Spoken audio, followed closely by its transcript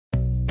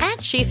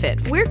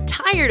SheFit, we're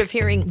tired of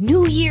hearing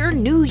new year,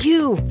 new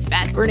you,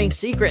 fat-burning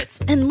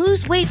secrets, and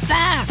lose weight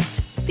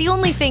fast. The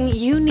only thing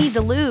you need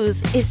to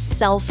lose is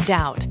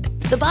self-doubt.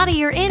 The body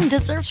you're in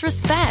deserves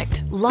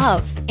respect,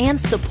 love, and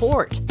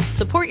support.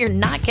 Support you're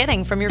not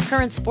getting from your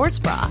current sports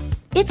bra.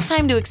 It's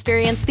time to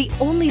experience the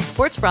only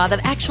sports bra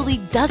that actually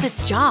does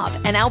its job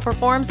and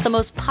outperforms the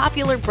most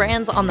popular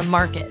brands on the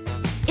market.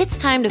 It's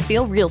time to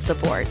feel real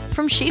support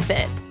from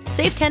SheFit.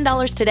 Save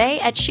 $10 today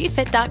at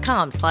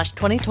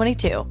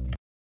SheFit.com/2022.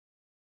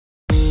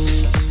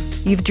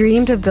 You've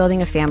dreamed of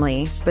building a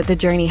family, but the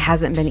journey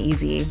hasn't been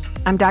easy.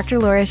 I'm Dr.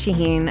 Laura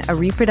Shaheen, a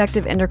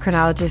reproductive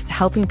endocrinologist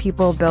helping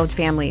people build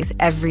families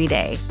every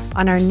day.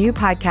 On our new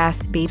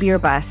podcast, Baby or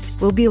Bust,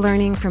 we'll be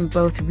learning from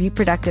both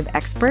reproductive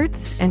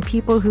experts and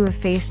people who have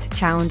faced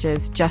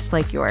challenges just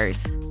like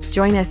yours.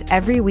 Join us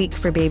every week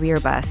for Baby or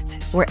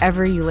Bust,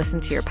 wherever you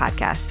listen to your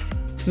podcasts.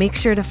 Make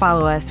sure to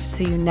follow us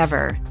so you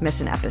never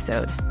miss an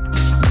episode.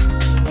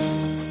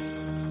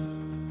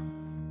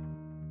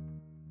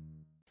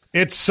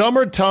 It's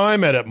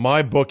summertime, and at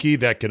MyBookie,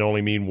 that can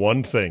only mean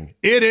one thing.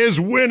 It is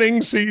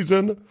winning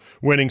season.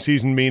 Winning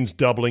season means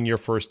doubling your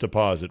first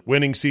deposit.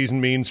 Winning season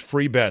means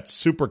free bets,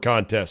 super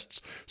contests,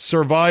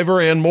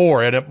 Survivor, and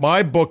more. And at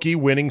MyBookie,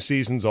 winning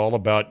season's all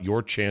about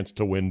your chance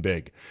to win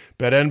big.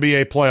 Bet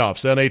NBA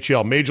playoffs,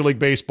 NHL, Major League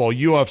Baseball,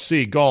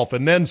 UFC, golf,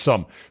 and then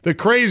some. The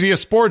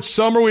craziest sports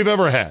summer we've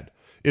ever had.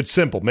 It's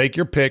simple. Make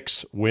your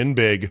picks, win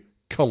big,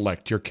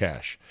 collect your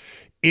cash.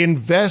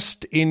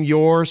 Invest in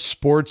your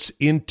sports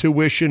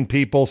intuition,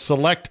 people.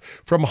 Select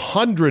from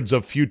hundreds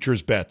of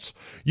futures bets.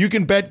 You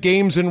can bet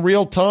games in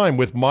real time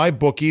with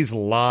MyBookie's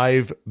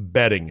live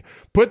betting.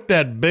 Put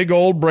that big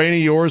old brain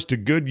of yours to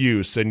good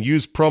use and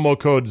use promo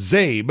code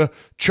ZABE,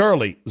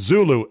 Charlie,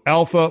 Zulu,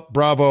 Alpha,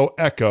 Bravo,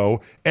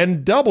 Echo,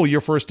 and double your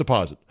first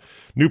deposit.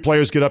 New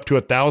players get up to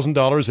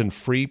 $1,000 in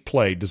free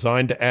play,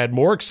 designed to add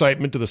more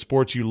excitement to the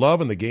sports you love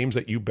and the games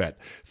that you bet.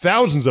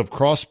 Thousands of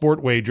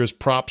cross-sport wagers,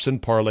 props,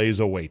 and parlays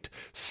await.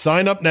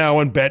 Sign up now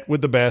and bet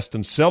with the best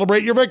and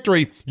celebrate your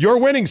victory. Your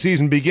winning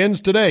season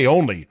begins today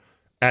only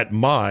at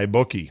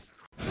MyBookie.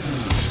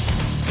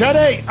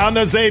 Today on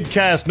the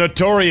Zabecast,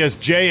 Notorious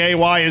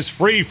J.A.Y. is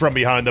free from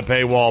behind the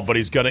paywall, but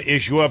he's going to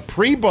issue a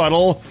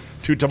pre-buttal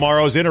to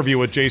tomorrow's interview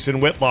with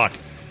Jason Whitlock.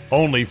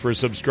 Only for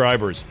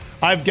subscribers.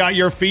 I've got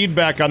your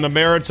feedback on the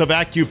merits of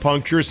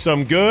acupuncture,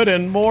 some good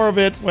and more of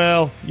it,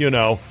 well, you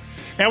know.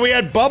 And we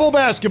had bubble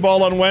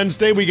basketball on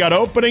Wednesday. We got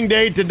opening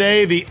day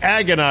today. The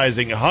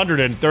agonizing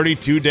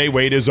 132-day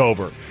wait is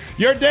over.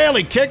 Your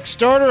daily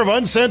Kickstarter of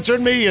uncensored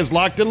media is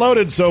locked and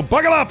loaded, so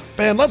buckle up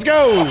and let's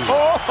go.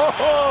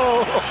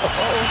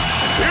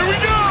 Here we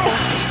go.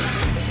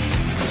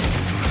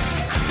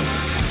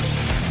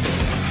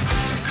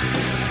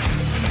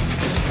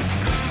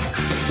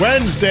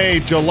 Wednesday,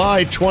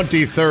 July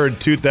 23rd,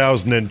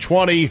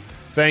 2020.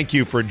 Thank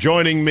you for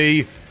joining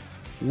me.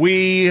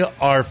 We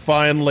are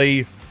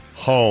finally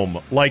home,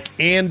 like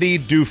Andy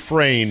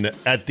Dufresne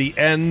at the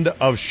end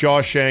of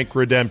Shawshank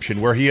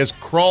Redemption, where he has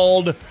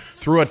crawled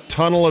through a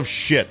tunnel of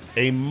shit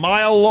a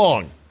mile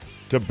long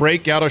to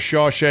break out of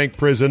Shawshank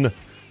prison.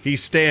 He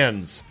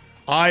stands,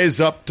 eyes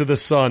up to the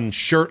sun,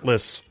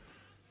 shirtless,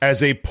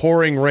 as a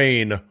pouring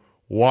rain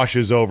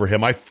washes over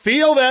him. I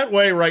feel that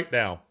way right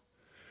now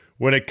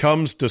when it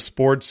comes to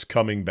sports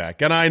coming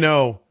back. And I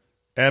know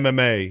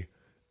MMA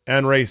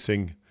and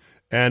racing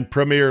and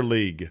Premier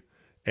League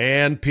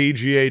and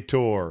PGA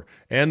Tour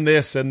and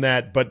this and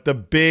that, but the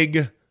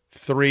big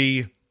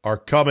three are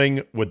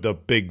coming with the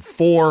big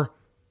four.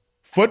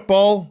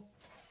 Football,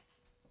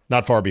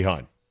 not far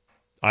behind,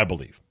 I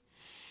believe.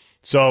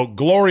 So,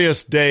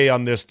 glorious day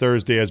on this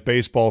Thursday as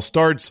baseball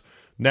starts.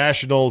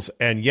 Nationals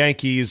and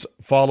Yankees,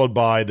 followed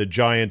by the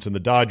Giants and the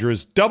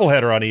Dodgers.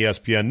 Doubleheader on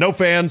ESPN. No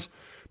fans,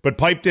 but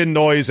piped-in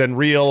noise and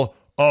real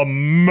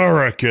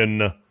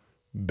American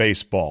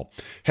baseball.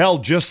 Hell,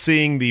 just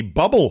seeing the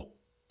bubble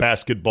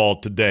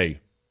basketball today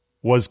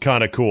was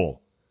kind of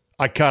cool.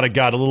 I kind of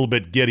got a little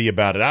bit giddy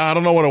about it. I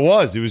don't know what it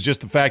was. It was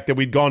just the fact that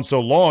we'd gone so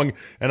long,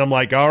 and I'm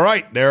like, all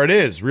right, there it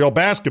is, real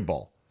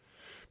basketball.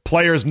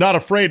 Players not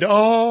afraid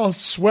to,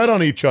 sweat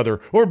on each other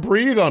or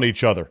breathe on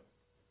each other.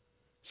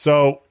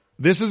 So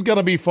this is going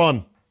to be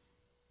fun.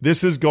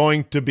 This is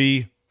going to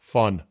be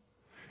fun.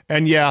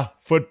 And yeah,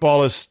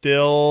 football is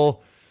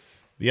still,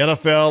 the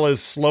NFL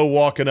is slow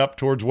walking up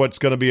towards what's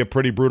going to be a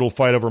pretty brutal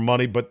fight over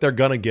money, but they're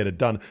going to get it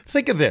done.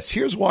 Think of this.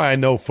 Here's why I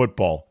know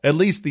football, at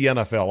least the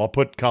NFL. I'll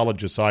put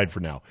college aside for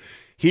now.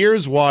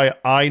 Here's why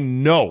I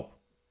know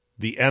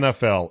the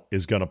NFL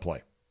is going to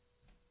play.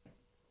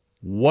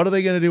 What are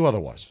they going to do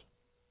otherwise?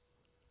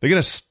 They're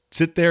going to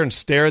sit there and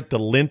stare at the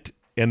lint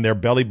in their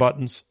belly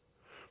buttons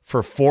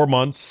for 4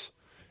 months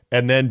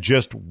and then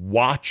just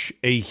watch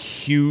a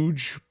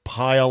huge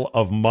pile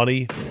of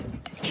money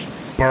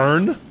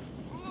burn?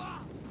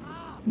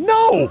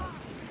 No.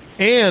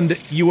 And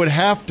you would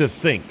have to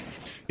think,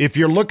 if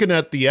you're looking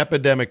at the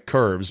epidemic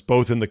curves,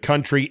 both in the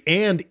country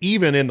and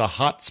even in the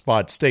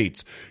hotspot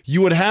states,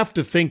 you would have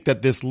to think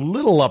that this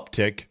little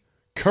uptick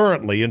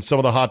currently in some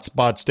of the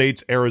hotspot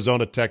states,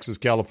 Arizona, Texas,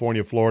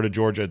 California, Florida,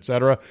 Georgia,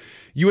 etc.,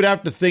 you would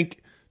have to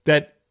think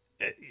that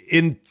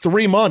in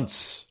 3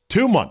 months,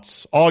 2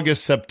 months,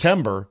 August,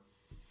 September,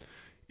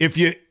 if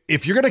you're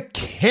going to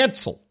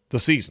cancel the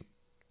season,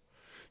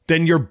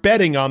 then you're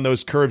betting on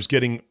those curves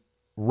getting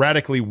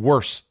radically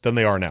worse than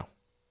they are now.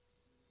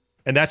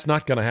 And that's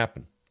not going to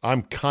happen.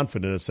 I'm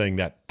confident in saying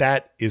that.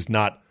 That is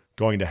not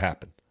going to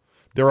happen.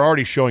 They're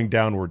already showing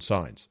downward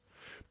signs.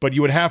 But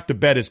you would have to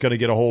bet it's going to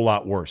get a whole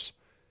lot worse.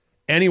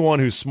 Anyone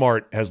who's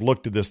smart has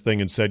looked at this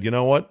thing and said, you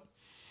know what?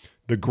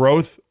 The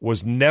growth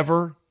was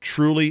never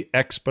truly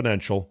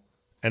exponential,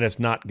 and it's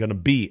not going to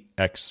be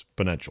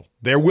exponential.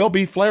 There will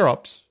be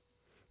flare-ups.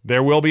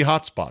 There will be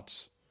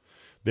hotspots.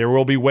 There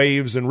will be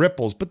waves and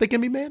ripples, but they can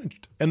be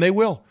managed, and they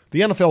will. The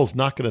NFL is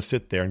not going to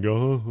sit there and go,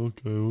 oh,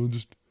 okay, we'll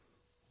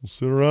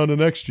sit around the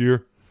next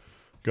year.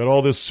 Got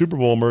all this Super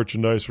Bowl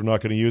merchandise we're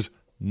not going to use.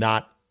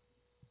 Not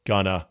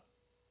going to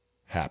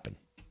happen.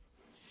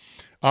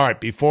 All right,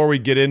 before we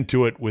get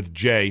into it with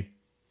Jay,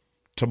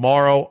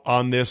 tomorrow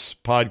on this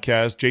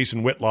podcast,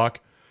 Jason Whitlock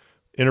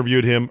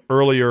interviewed him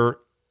earlier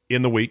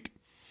in the week,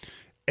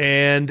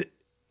 and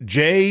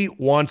Jay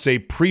wants a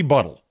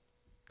pre-buttal.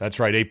 That's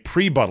right, a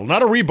pre-buttal.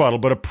 Not a rebuttal,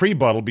 but a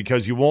pre-buttal,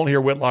 because you won't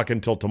hear Whitlock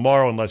until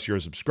tomorrow unless you're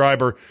a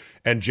subscriber,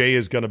 and Jay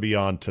is going to be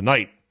on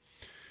tonight.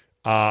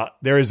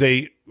 There is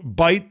a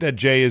bite that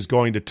Jay is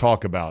going to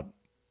talk about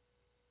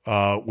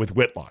with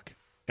Whitlock,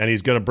 and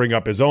he's going to bring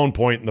up his own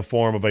point in the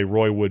form of a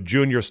Roy Wood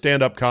Jr.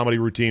 stand-up comedy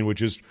routine,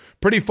 which is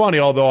pretty funny,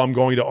 although I'm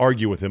going to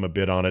argue with him a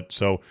bit on it,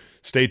 so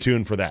stay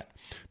tuned for that.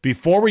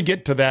 Before we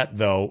get to that,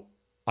 though,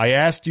 I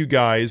asked you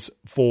guys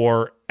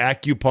for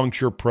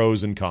acupuncture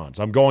pros and cons.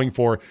 I'm going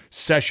for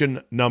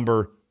session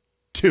number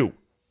 2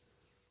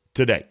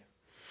 today.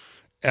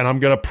 And I'm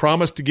going to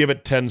promise to give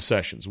it 10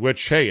 sessions,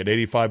 which, hey, at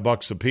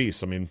 $85 a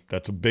piece, I mean,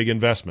 that's a big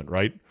investment,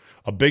 right?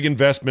 A big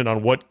investment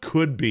on what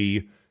could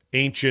be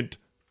ancient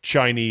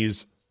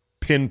Chinese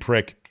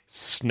pinprick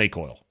snake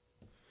oil.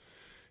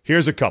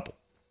 Here's a couple.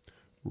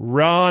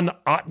 Ron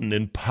Otten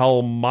in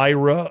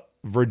Palmyra,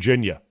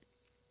 Virginia.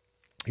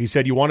 He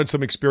said, you wanted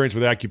some experience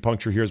with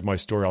acupuncture. Here's my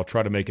story. I'll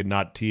try to make it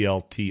not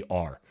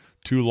TLTR.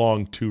 Too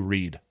long to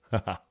read.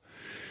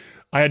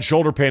 I had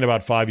shoulder pain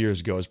about 5 years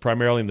ago. It was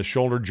primarily in the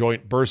shoulder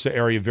joint bursa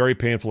area, very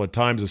painful at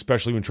times,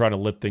 especially when trying to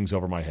lift things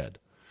over my head.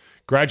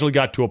 Gradually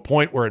got to a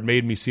point where it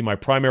made me see my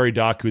primary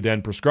doc, who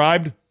then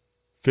prescribed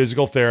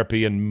physical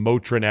therapy and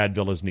Motrin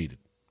Advil as needed.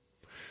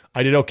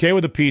 I did okay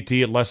with the PT.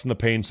 It lessened the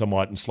pain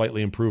somewhat and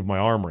slightly improved my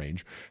arm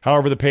range.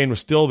 However, the pain was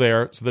still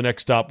there, so the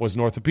next stop was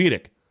an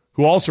orthopedic,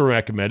 who also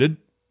recommended,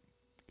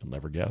 you'll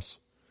never guess,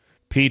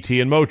 PT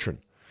and Motrin.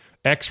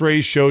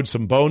 X-rays showed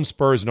some bone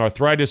spurs and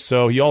arthritis,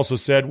 so he also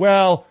said,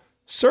 well,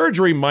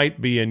 surgery might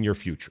be in your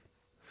future.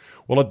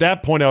 Well, at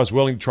that point, I was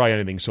willing to try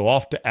anything, so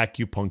off to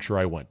acupuncture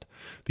I went.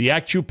 The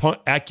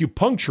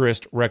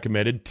acupuncturist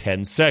recommended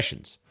 10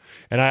 sessions,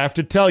 and I have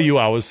to tell you,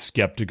 I was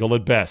skeptical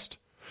at best.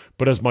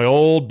 But as my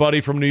old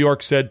buddy from New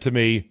York said to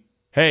me,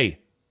 hey,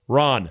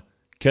 Ron,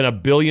 can a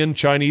billion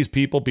Chinese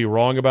people be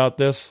wrong about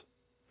this?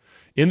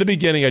 In the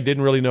beginning, I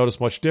didn't really notice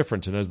much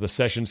difference, and as the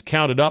sessions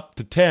counted up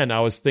to 10,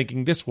 I was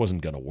thinking this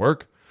wasn't going to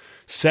work.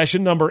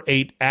 Session number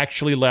 8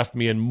 actually left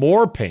me in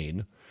more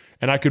pain,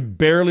 and I could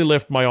barely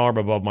lift my arm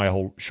above my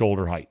whole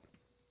shoulder height.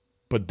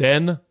 But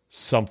then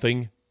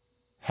something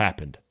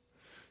happened.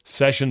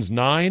 Sessions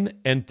 9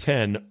 and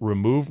 10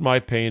 removed my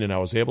pain, and I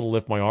was able to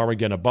lift my arm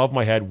again above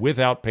my head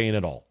without pain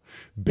at all.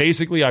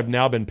 Basically, I've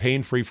now been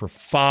pain-free for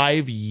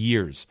 5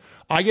 years.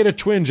 I get a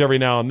twinge every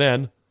now and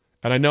then,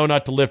 and I know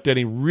not to lift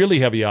any really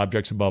heavy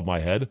objects above my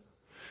head.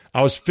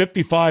 I was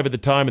 55 at the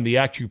time, and the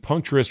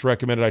acupuncturist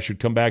recommended I should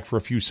come back for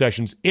a few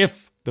sessions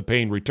if the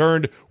pain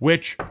returned,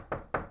 which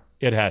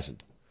it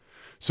hasn't.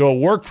 So it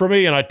worked for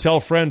me, and I tell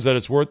friends that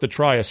it's worth the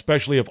try,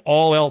 especially if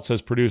all else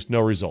has produced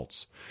no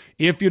results.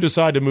 If you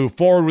decide to move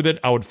forward with it,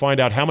 I would find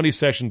out how many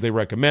sessions they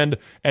recommend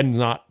and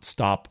not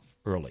stop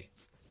early.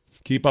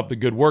 Keep up the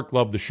good work.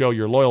 Love the show.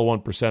 Your loyal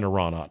 1%er,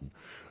 Ron Otten.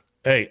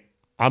 Hey,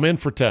 I'm in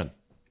for 10.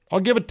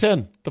 I'll give it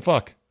 10. The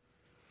fuck?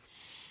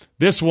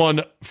 This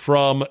one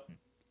from,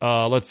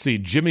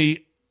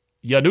 Jimmy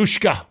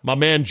Yanushka, my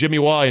man Jimmy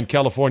Y in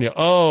California.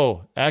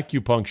 Oh,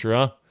 acupuncture,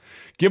 huh?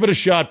 Give it a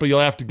shot, but you'll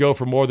have to go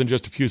for more than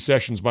just a few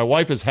sessions. My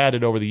wife has had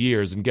it over the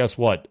years, and guess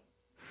what?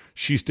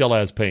 She still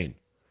has pain.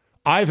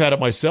 I've had it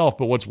myself,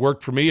 but what's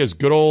worked for me is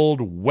good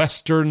old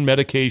Western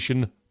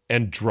medication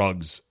and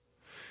drugs.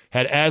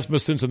 Had asthma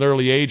since an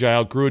early age. I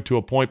outgrew it to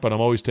a point, but I'm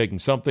always taking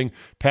something.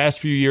 Past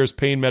few years,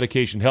 pain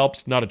medication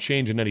helps. Not a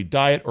change in any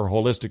diet or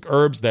holistic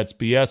herbs. That's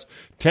BS.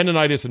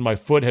 Tendonitis in my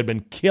foot had been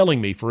killing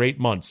me for 8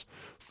 months.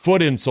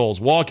 Foot insoles,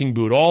 walking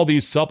boot, all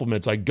these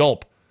supplements I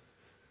gulp.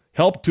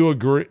 Help to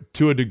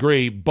a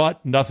degree,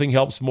 but nothing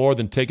helps more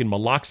than taking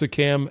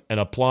meloxicam and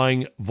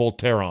applying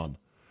Voltaren,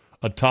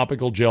 a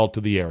topical gel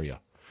to the area.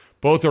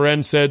 Both are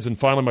NSAIDs, and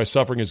finally my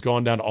suffering has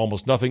gone down to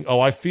almost nothing.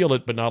 Oh, I feel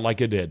it, but not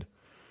like I did.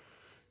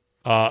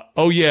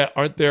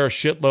 Aren't there a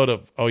shitload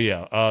of...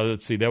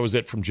 let's see, that was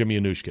it from Jimmy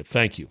Anushka.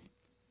 Thank you.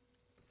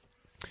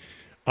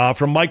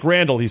 From Mike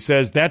Randall, he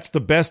says, that's the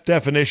best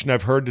definition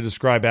I've heard to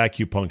describe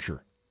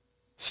acupuncture.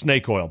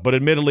 Snake oil. But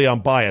admittedly, I'm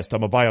biased.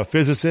 I'm a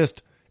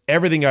biophysicist.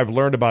 Everything I've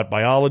learned about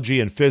biology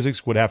and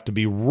physics would have to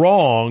be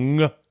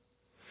wrong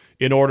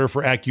in order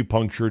for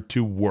acupuncture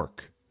to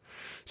work.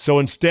 So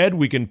instead,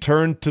 we can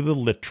turn to the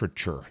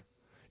literature.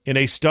 In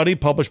a study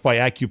published by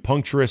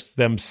acupuncturists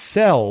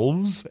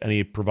themselves, and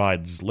he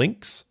provides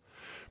links,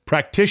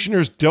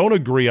 practitioners don't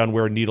agree on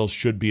where needles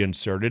should be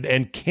inserted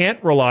and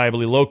can't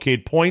reliably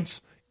locate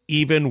points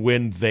even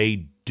when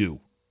they do.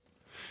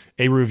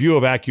 A review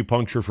of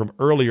acupuncture from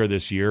earlier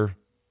this year,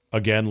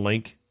 again,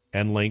 link,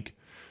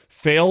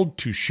 failed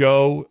to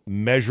show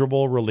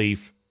measurable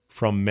relief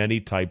from many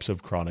types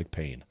of chronic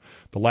pain.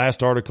 The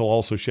last article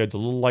also sheds a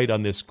little light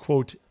on this,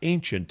 quote,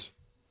 ancient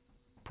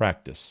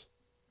practice.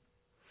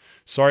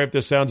 Sorry if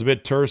this sounds a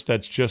bit terse.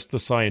 That's just the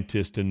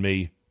scientist in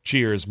me.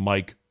 Cheers,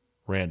 Mike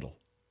Randall.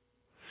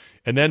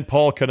 And then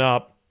Paul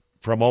Canop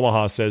from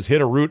Omaha says,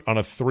 hit a root on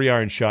a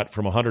 3-iron shot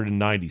from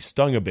 190.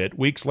 Stung a bit.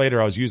 Weeks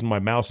later, I was using my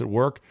mouse at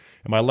work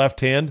in my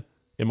left hand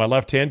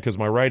because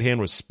my right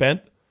hand was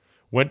spent.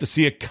 Went to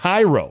see a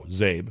chiro,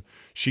 Zabe.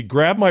 She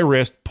grabbed my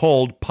wrist,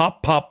 pulled,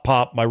 pop, pop,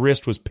 pop. My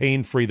wrist was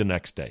pain-free the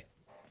next day.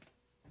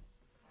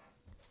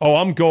 Oh,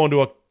 I'm going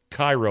to a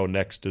chiro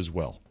next as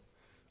well.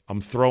 I'm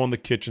throwing the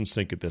kitchen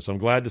sink at this. I'm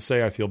glad to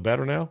say I feel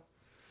better now.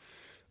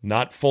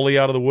 Not fully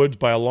out of the woods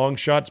by a long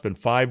shot. It's been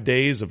 5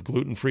 days of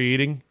gluten-free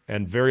eating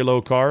and very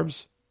low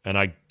carbs. And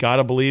I got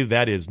to believe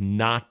that is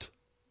not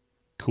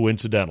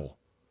coincidental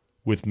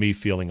with me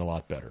feeling a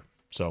lot better.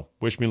 So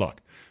wish me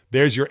luck.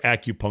 There's your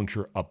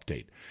acupuncture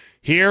update.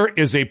 Here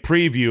is a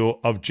preview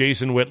of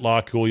Jason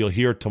Whitlock, who you'll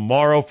hear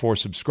tomorrow for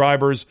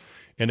subscribers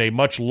in a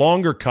much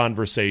longer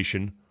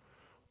conversation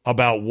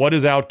about what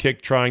is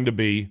Outkick trying to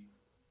be,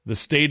 the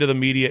state of the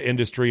media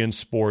industry in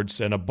sports,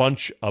 and a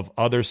bunch of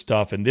other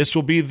stuff. And this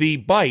will be the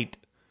bite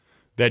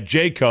that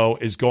Jayco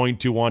is going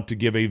to want to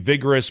give a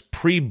vigorous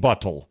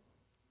pre-buttal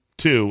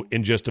to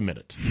in just a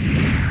minute.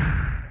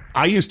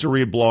 I used to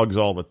read blogs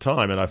all the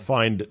time, and I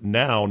find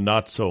now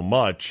not so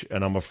much,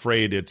 and I'm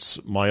afraid it's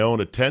my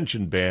own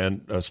attention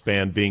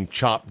span being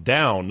chopped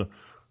down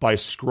by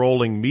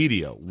scrolling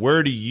media.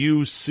 Where do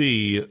you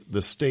see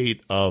the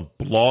state of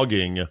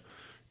blogging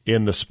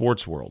in the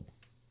sports world?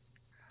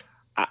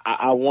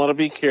 I want to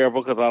be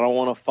careful because I don't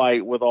want to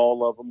fight with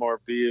all of them or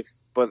beef,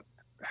 but,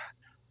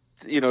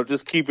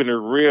 just keeping it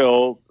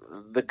real,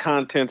 the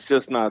content's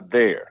just not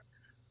there.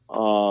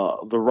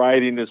 The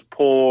writing is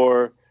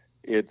poor.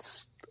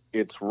 It's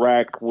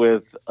racked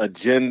with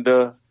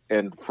agenda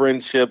and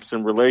friendships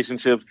and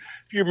relationships.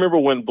 If you remember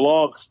when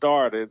blogs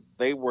started,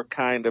 they were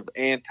kind of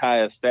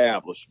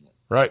anti-establishment.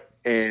 Right.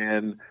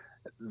 And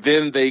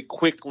then they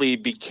quickly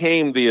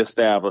became the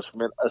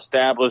establishment,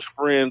 established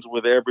friends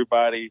with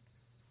everybody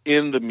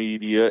in the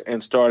media,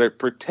 and started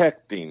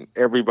protecting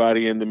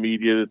everybody in the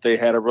media that they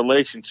had a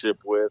relationship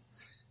with.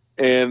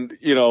 And,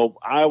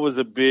 I was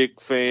a big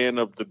fan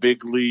of the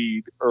Big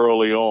Lead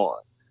early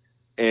on.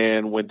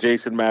 And when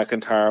Jason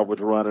McIntyre was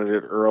running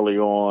it early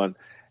on,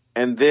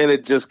 and then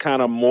it just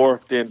kind of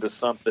morphed into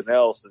something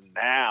else. And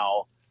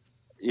now,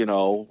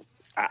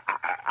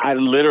 I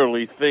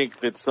literally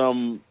think that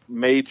some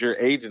major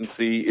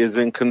agency is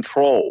in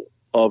control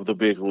of the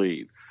Big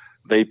Lead.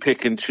 They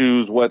pick and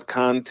choose what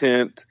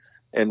content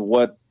and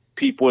what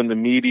people in the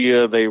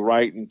media they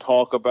write and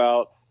talk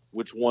about,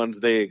 which ones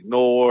they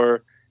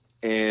ignore.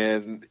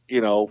 And,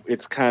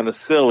 it's kind of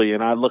silly.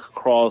 And I look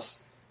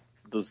across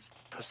the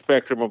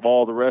spectrum of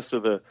all the rest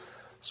of the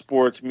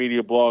sports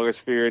media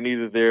blogosphere, and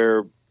either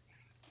they're,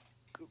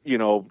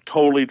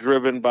 totally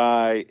driven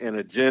by an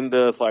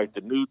agenda. It's like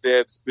the new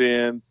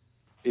Deadspin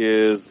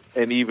is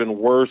an even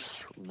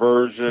worse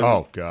version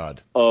oh,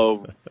 God.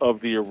 of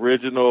the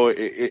original.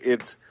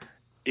 It's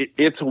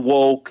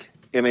woke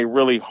in a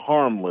really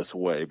harmless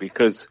way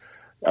because,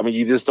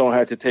 you just don't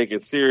have to take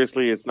it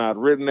seriously. It's not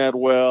written that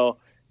well,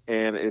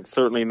 and it's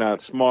certainly not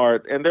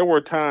smart. And there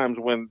were times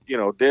when,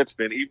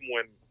 Deadspin, even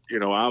when,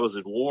 I was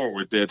at war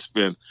with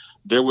Deadspin,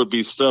 there would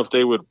be stuff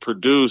they would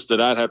produce that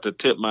I'd have to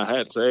tip my hat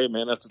and say, hey,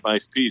 man, that's a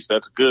nice piece.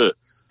 That's good.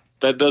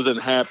 That doesn't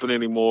happen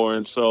anymore.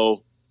 And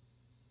so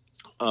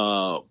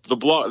the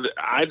blog,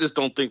 I just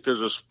don't think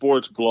there's a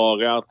sports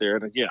blog out there.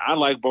 And again, I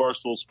like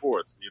Barstool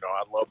Sports.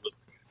 I love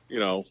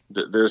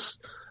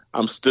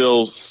I'm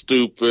still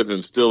stupid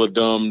and still a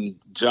dumb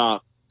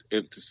jock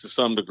to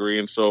some degree.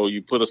 And so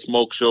you put a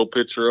smoke show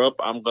picture up,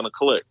 I'm going to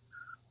click.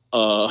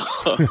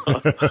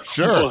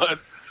 Sure.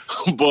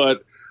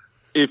 But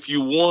if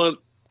you want,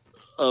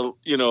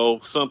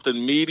 something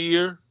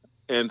meatier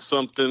and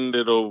something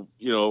that'll,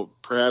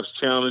 perhaps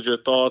challenge your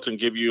thoughts and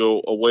give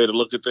you a way to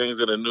look at things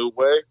in a new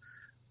way,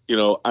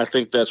 I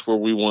think that's where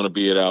we want to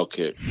be at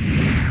Outkick.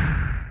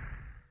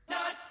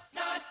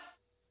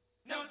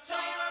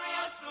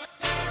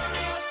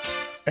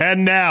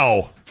 And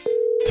now,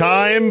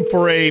 time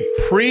for a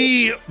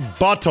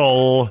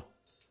pre-buttal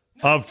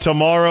of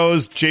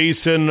tomorrow's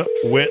Jason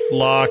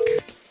Whitlock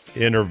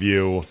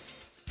interview.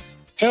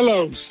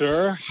 Hello,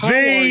 sir. How are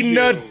The you?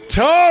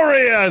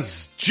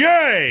 notorious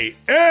J.A.Y.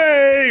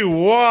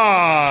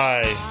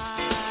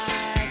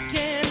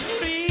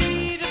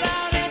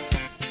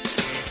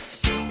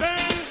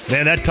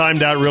 Man, that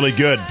timed out really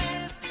good.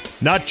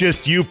 Not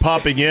just you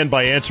popping in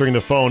by answering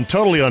the phone,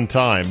 totally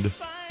untimed,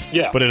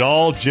 Yes. but it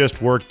all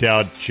just worked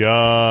out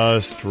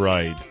just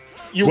right.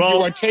 You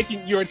are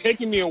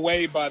taking me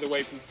away, by the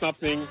way, from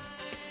something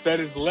that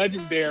is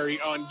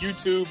legendary on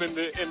YouTube and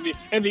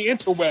the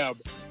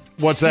interweb.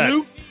 What's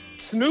that?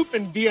 Snoop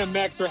and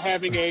DMX are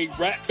having a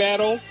rap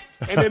battle,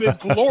 and it is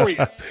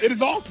glorious. It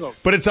is awesome.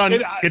 But it's on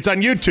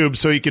YouTube,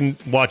 so you can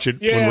watch it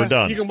when we're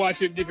done. You can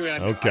watch it. Okay. I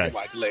can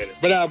watch it later.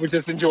 But I was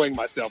just enjoying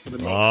myself for the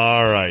moment.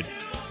 All right.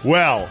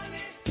 Well,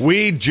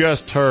 we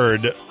just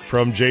heard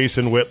from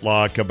Jason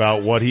Whitlock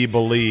about what he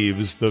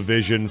believes the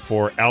vision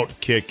for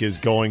Outkick is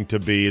going to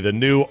be, the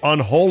new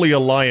unholy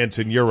alliance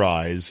in your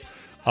eyes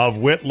of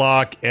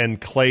Whitlock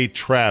and Clay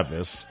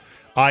Travis.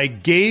 I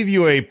gave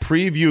you a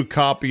preview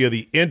copy of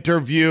the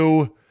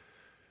interview.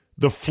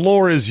 The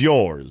floor is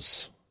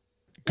yours.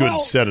 Good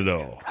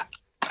Senator.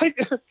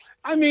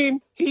 I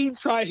mean, he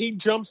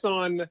jumps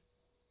on.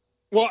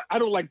 Well, I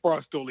don't like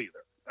Barstool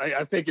either.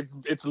 I think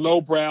it's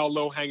lowbrow,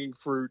 low hanging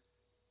fruit.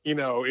 You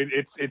know,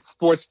 it's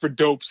sports for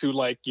dopes who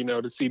like, you know,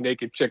 to see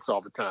naked chicks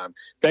all the time.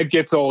 That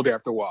gets old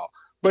after a while.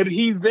 But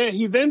he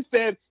then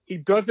said he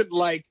doesn't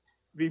like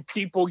the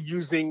people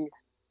using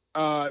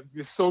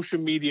the social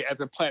media as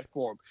a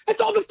platform. That's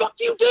all the fuck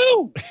you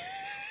do.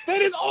 That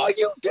is all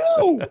you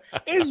do.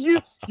 Is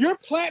your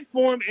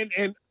platform,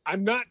 and I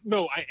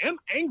am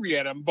angry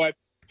at him, but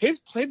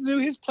his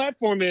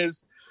platform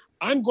is,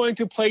 I'm going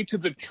to play to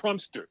the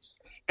Trumpsters,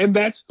 and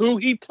that's who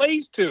he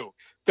plays to.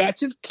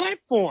 That's his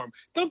platform.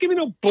 Don't give me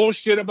no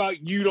bullshit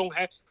about you don't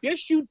have.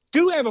 Yes, you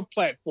do have a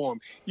platform.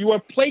 You are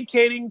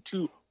placating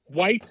to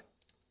white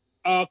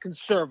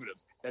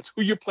conservatives. That's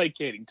who you're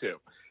placating to.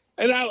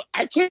 And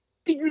I can't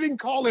think you didn't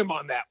call him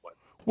on that one.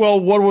 Well,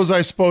 what was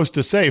I supposed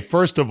to say?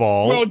 First of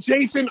all... Well,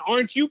 Jason,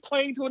 aren't you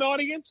playing to an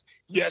audience?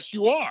 Yes,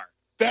 you are.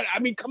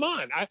 Come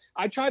on.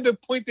 I tried to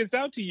point this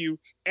out to you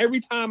every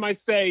time I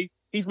say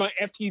he's my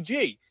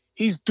FTG.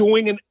 He's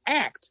doing an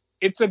act.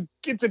 It's a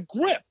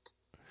grift.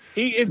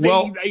 He is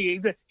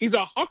he's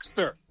a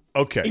huckster.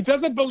 Okay. He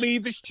doesn't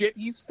believe the shit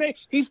he's saying.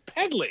 He's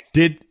peddling.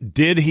 Did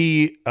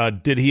he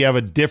have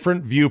a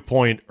different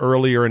viewpoint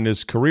earlier in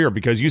his career?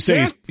 Because you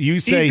say yes, he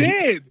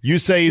did.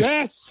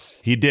 Yes.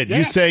 He did.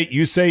 Yes.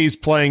 You say he's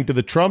playing to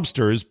the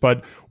Trumpsters,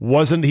 but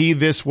wasn't he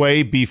this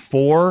way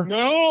before?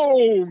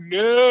 No,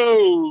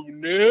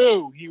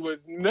 he was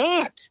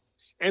not.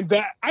 And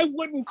that I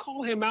wouldn't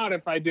call him out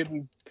if I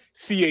didn't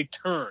see a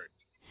turn.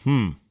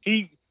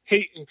 He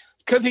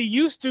because he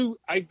used to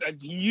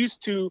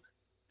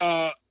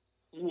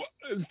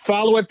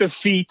follow at the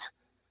feet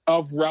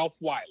of Ralph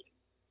Wiley.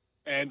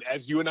 And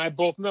as you and I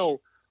both know,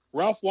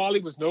 Ralph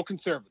Wiley was no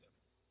conservative.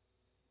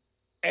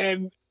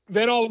 And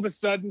then all of a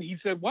sudden he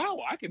said, wow,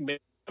 I can make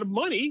a lot of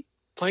money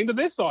playing to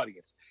this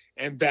audience.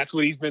 And that's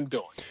what he's been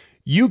doing.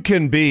 You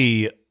can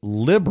be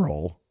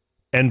liberal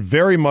and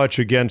very much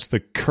against the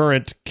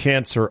current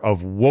cancer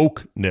of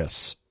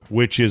wokeness,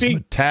 which is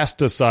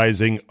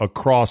metastasizing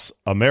across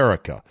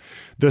America.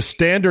 The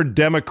standard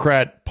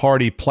Democrat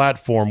Party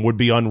platform would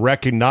be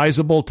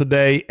unrecognizable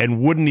today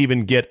and wouldn't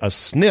even get a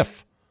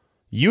sniff.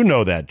 You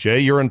know that, Jay.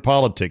 You're in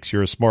politics.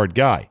 You're a smart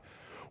guy.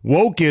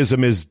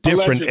 Wokeism is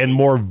different and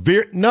more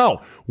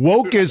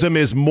wokeism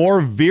is more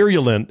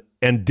virulent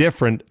and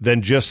different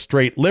than just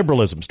straight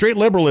liberalism. Straight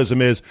liberalism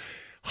is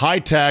high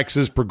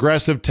taxes,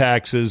 progressive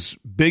taxes,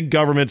 big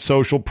government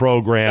social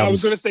programs. I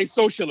was going to say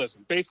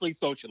socialism, basically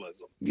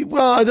socialism.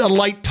 Well, a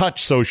light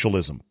touch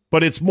socialism,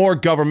 but it's more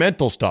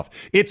governmental stuff.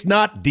 It's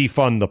not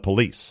defund the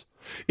police.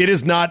 It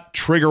is not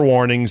trigger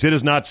warnings. It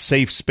is not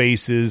safe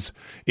spaces.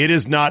 It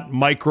is not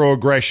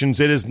microaggressions.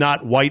 It is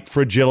not white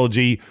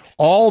fragility.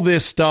 All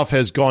this stuff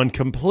has gone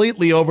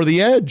completely over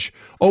the edge.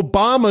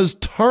 Obama's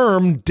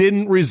term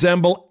didn't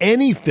resemble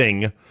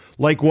anything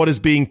like what is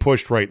being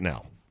pushed right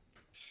now.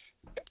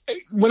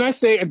 When I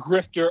say a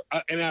grifter,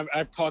 and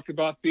I've talked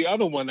about the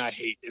other one I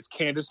hate, is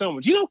Candace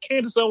Owens. You know,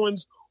 Candace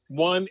Owens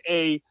won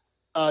a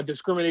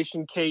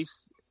discrimination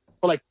case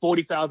for like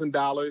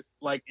 $40,000,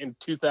 like in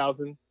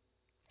 2000.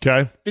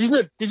 Okay.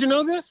 Did you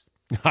know this?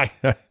 I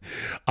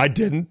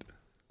didn't.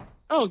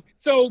 Oh,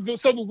 so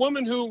the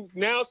woman who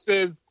now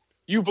says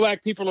you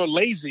black people are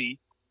lazy,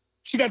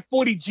 she got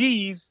 40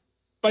 G's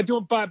by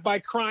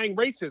crying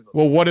racism.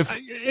 Well, what if?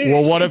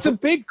 It's a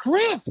big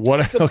grift.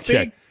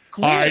 Okay.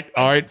 All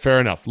right. Fair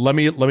enough. Let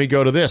me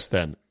go to this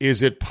then.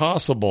 Is it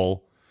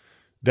possible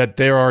that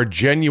there are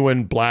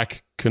genuine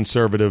black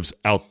conservatives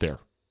out there?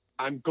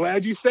 I'm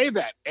glad you say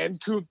that. And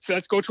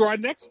let's go to our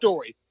next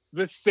story.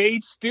 The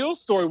Sage Steele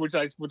story, which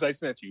I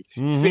sent you.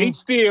 Mm-hmm. Sage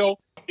Steele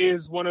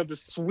is one of the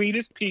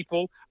sweetest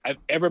people I've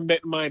ever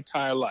met in my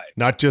entire life.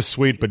 Not just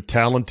sweet, but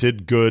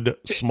talented, good,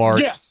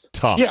 smart,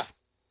 tough. Yes.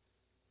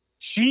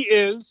 She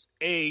is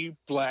a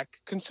black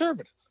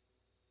conservative.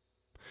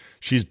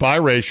 She's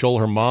biracial.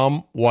 Her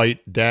mom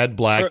white, dad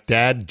black,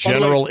 dad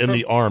general in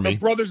the Army.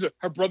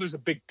 Her brother's a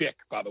big dick,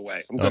 by the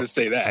way. I'm going to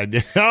say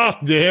that. Oh,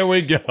 there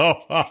we go.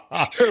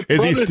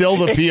 Is he still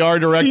the PR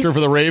director for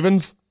the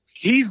Ravens?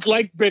 He's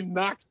like been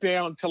knocked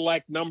down to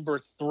like number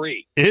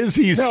 3. Is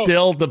he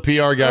still the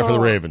PR guy for the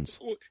Ravens?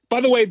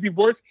 By the way, the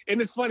worst,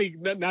 and it's funny,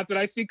 not that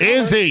I see color,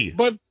 is he?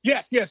 But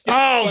yes.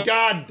 Oh,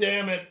 God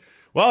damn it.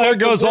 Well, there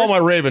goes all my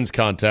Ravens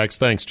contacts.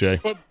 Thanks, Jay.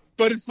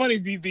 But it's funny,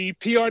 the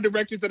PR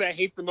directors that I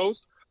hate the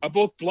most are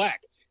both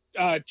black.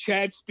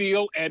 Chad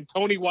Steele and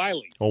Tony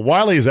Wiley. Well,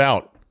 Wiley's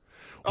out.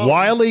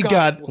 Wiley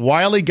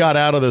got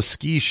out of the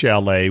ski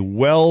chalet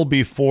well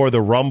before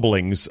the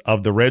rumblings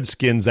of the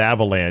Redskins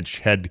avalanche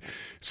had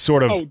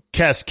sort of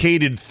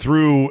cascaded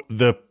through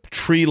the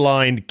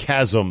tree-lined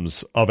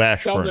chasms of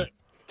Ashburn.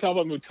 Tell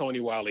them who Tony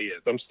Wiley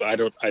is. I'm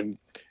sorry.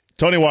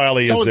 Tony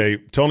Wiley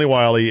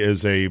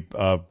is a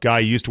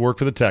guy who used to work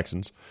for the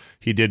Texans.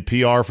 He did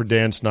PR for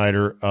Dan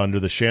Snyder under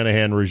the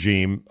Shanahan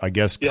regime. I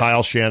guess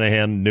Kyle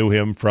Shanahan knew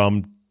him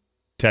from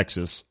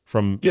Texas,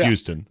 from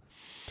Houston.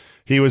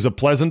 He was a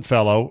pleasant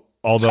fellow,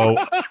 although...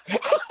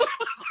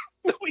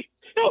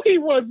 No, he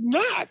was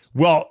not.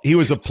 Well, he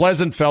was a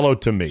pleasant fellow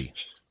to me.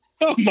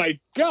 Oh, my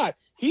God.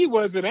 He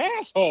was an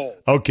asshole.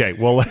 Okay,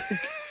 well...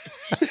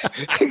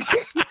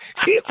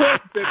 He was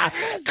an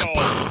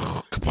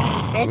asshole.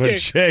 Okay,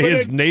 Jay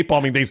is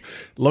napalming things.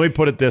 Let me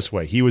put it this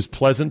way. He was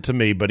pleasant to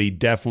me, but he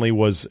definitely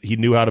was... He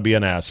knew how to be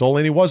an asshole,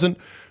 and he wasn't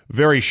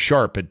very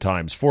sharp at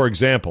times. For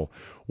example,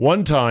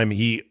 one time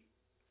he...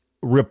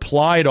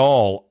 replied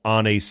all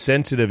on a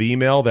sensitive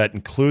email that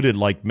included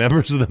like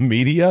members of the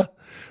media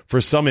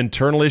for some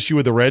internal issue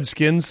with the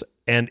Redskins,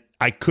 and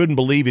I couldn't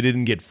believe he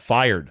didn't get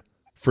fired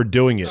for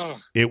doing it.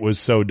 It was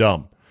so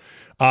dumb.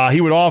 He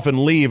would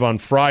often leave on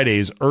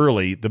Fridays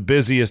early, the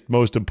busiest,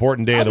 most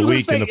important day of the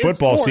week in the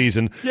football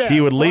season. Yeah, he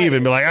would leave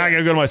and be like, I got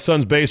to go to my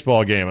son's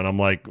baseball game. And I'm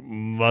like,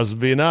 must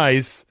be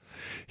nice.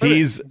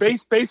 He's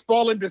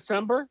baseball in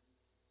December?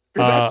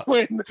 That's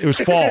when it was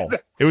fall.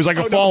 It was like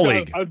a fall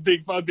league. I was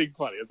being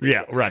funny.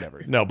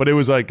 Whatever. No, but it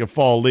was like a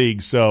fall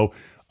league. So,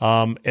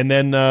 and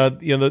then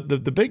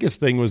the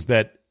biggest thing was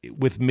that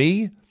with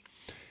me,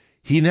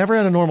 he never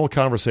had a normal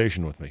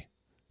conversation with me.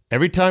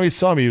 Every time he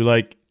saw me, he was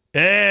like,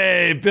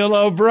 "Hey, Bill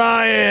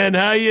O'Brien,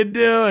 how you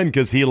doing?"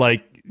 Because he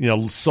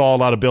saw a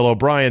lot of Bill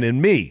O'Brien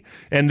in me,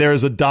 and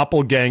there's a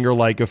doppelganger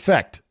like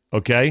effect.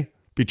 Okay.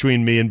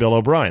 Between me and Bill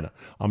O'Brien.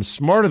 I'm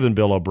smarter than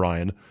Bill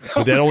O'Brien,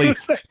 but that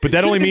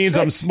only means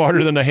I'm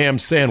smarter than a ham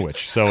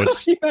sandwich. So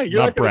it's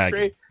not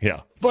bragging.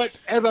 Yeah. But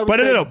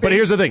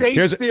here's the thing.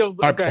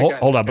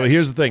 Hold on. But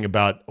here's the thing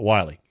about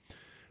Wiley.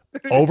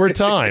 Over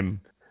time,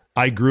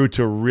 I grew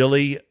to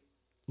really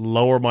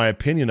lower my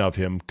opinion of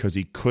him because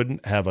he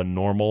couldn't have a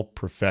normal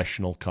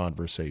professional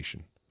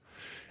conversation.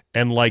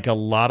 And like a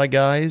lot of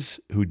guys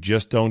who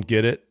just don't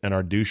get it and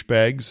are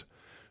douchebags,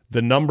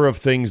 the number of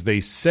things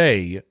they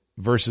say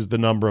versus the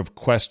number of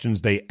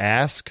questions they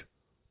ask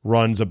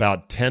runs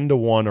about 10 to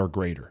 1 or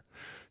greater.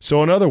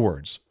 So in other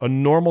words, a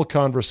normal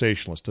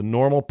conversationalist, a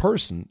normal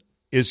person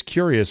is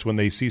curious when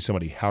they see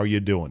somebody. How are you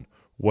doing?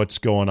 What's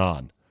going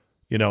on?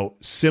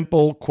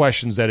 Simple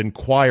questions that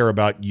inquire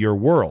about your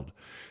world.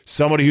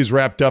 Somebody who's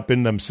wrapped up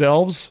in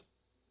themselves,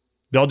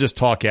 they'll just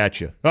talk at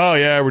you. Oh,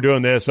 yeah, we're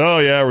doing this. Oh,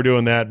 yeah, we're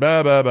doing that.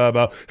 Blah, blah, blah,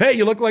 blah. Hey,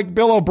 you look like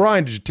Bill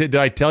O'Brien. Did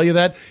I tell you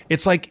that?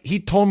 It's like he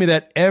told me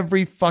that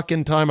every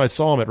fucking time I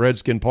saw him at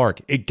Redskin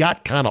Park. It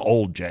got kind of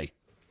old, Jay.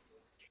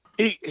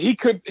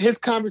 His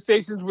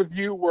conversations with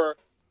you were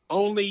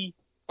only,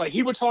 like,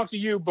 he would talk to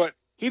you, but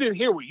he didn't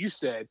hear what you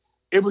said.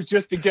 It was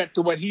just to get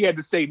to what he had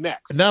to say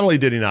next. Not only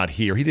did he not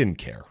hear, he didn't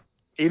care.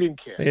 He didn't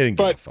care. He didn't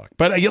give a fuck.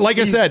 But like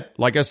I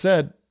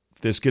said,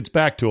 this gets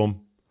back to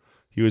him.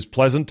 He was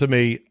pleasant to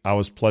me. I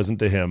was pleasant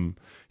to him.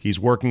 He's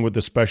working with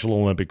the Special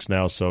Olympics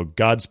now, so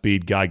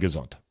Godspeed, Guy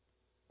Gesund.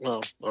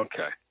 Well,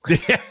 okay.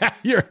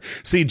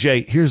 See,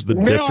 Jay, here's the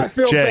difference. Now I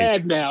feel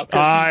bad now. All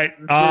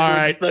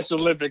right. Special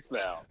Olympics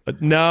now.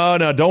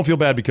 No, don't feel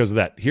bad because of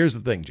that. Here's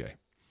the thing, Jay.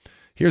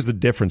 Here's the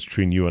difference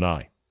between you and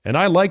I. And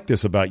I like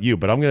this about you,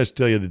 but I'm going to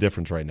tell you the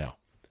difference right now.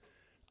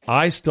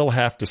 I still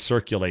have to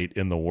circulate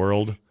in the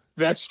world.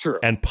 That's true.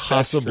 And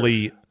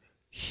possibly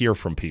hear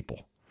from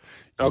people.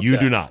 Okay. You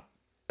do not.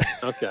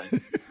 Okay,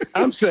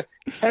 I'm saying,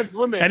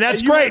 and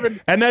that's great.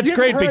 And that's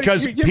great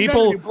because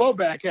people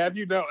blowback. Have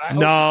you know?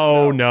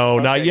 No,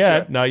 not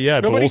yet. Not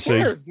yet. Nobody but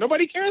we'll cares. See.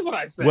 Nobody cares what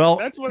I say. Well,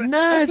 that's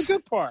the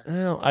good part.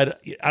 Well, I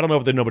don't know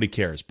if nobody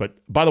cares. But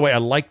by the way, I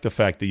like the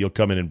fact that you'll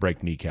come in and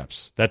break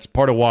kneecaps. That's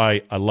part of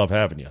why I love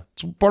having you.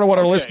 It's part of what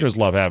our listeners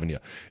love having you.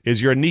 Is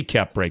you're a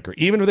kneecap breaker.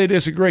 Even if they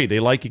disagree, they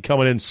like you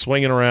coming in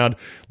swinging around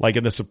like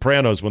in The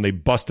Sopranos when they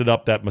busted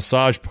up that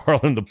massage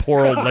parlor and the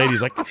poor old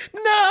lady's like,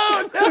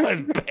 no,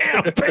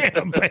 bam,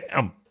 bam,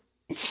 bam.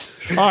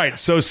 All right,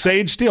 so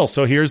Sage Steele.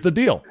 So here's the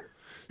deal.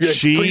 Yeah,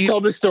 please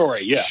tell the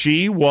story. Yeah,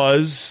 she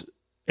was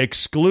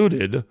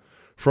excluded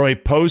from a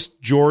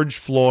post-George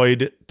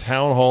Floyd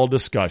town hall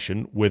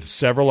discussion with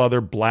several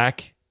other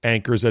black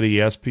anchors at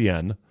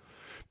ESPN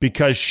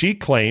because she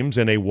claims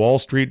in a Wall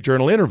Street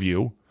Journal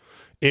interview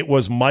it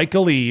was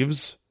Michael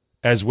Eaves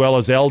as well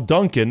as Elle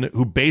Duncan,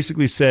 who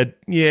basically said,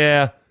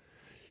 yeah,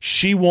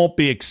 she won't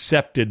be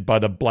accepted by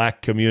the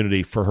black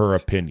community for her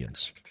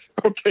opinions.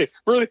 Okay,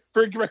 really,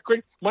 very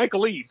quick.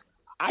 Michael Eaves,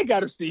 I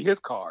got to see his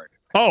card.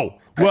 Oh,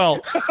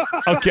 well,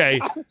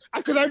 okay.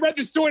 Because I read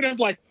the story and I was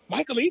like,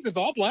 Michael Eaves is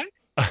all black?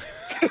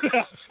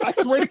 I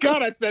swear to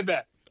God I said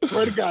that.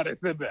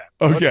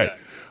 Okay.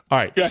 All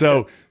right.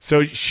 So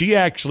she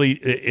actually,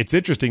 it's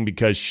interesting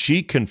because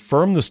she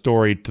confirmed the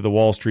story to the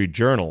Wall Street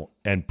Journal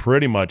and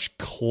pretty much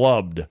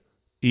clubbed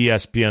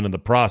ESPN in the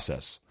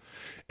process.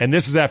 And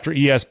this is after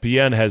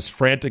ESPN has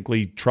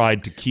frantically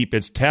tried to keep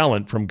its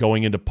talent from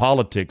going into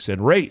politics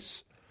and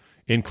race,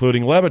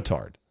 including Le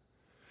Batard.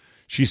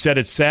 She said,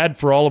 it's sad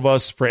for all of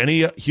us, for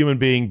any human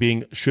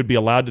being should be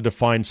allowed to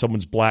define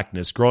someone's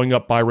blackness. Growing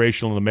up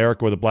biracial in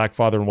America with a black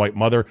father and white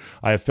mother,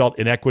 I have felt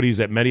inequities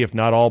that many, if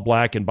not all,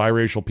 black and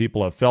biracial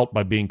people have felt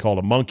by being called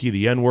a monkey,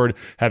 the N-word,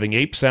 having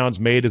ape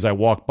sounds made as I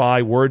walk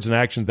by, words and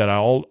actions that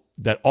all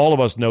of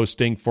us know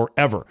sting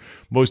forever.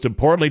 Most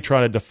importantly,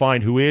 trying to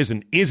define who is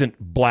and isn't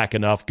black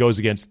enough goes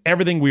against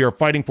everything we are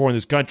fighting for in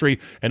this country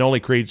and only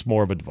creates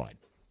more of a divide.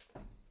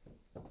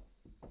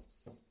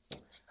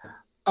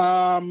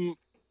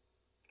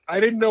 I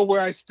didn't know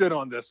where I stood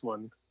on this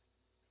one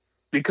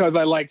because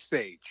I like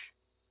Sage.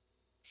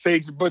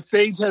 But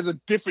Sage has a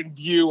different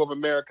view of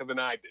America than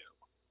I do.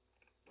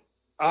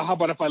 How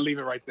about if I leave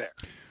it right there?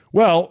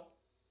 Well,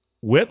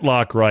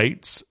 Whitlock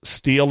writes,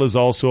 Steele is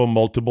also a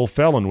multiple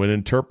felon. When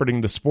interpreting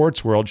the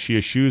sports world, she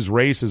eschews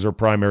race as her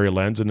primary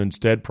lens and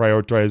instead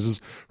prioritizes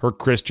her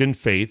Christian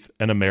faith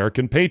and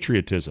American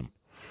patriotism.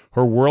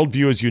 Her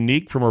worldview is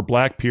unique from her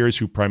black peers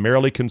who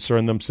primarily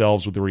concern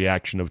themselves with the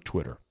reaction of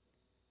Twitter.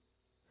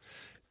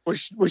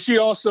 She's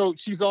also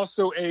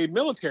a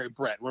military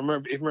brat.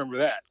 Remember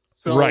that.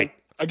 So right.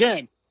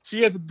 Again,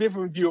 she has a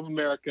different view of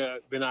America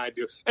than I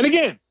do. And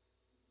again,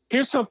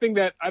 here's something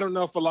that I don't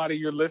know if a lot of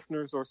your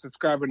listeners or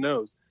subscriber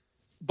knows.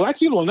 Black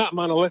people are not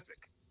monolithic.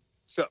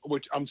 So,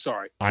 which I'm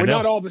sorry. We're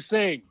not all the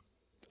same.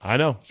 I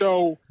know.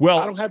 So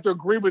I don't have to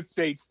agree with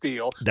Sage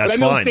Steele. That's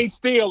but I know fine. Sage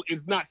Steele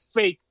is not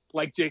fake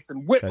like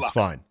Jason Whitlock. That's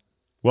fine.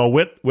 Well,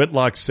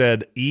 Whitlock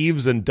said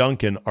Eaves and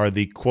Duncan are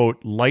the,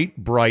 quote, light,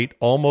 bright,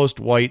 almost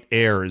white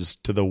heirs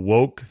to the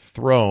woke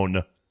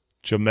throne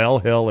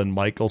Jemele Hill and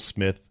Michael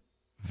Smith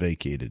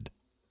vacated.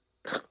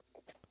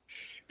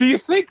 Do you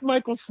think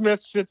Michael Smith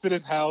sits at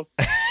his house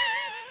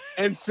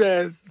and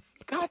says,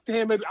 God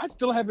damn it, I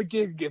still have a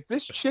gig if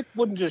this chick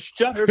wouldn't just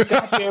shut her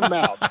goddamn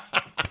mouth?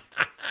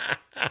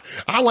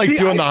 I like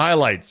doing the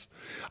highlights.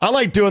 I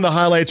like doing the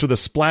highlights with a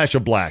splash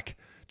of black.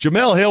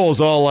 Jemele Hill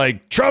was all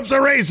like, Trump's a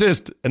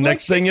racist. And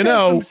next thing you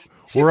know,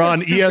 we're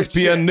on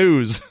ESPN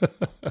News.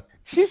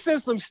 She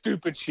says some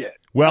stupid shit.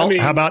 Well,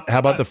 how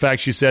about the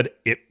fact she said,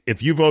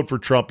 if you vote for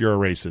Trump, you're a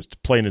racist.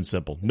 Plain and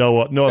simple. No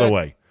other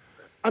way.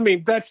 I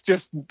mean,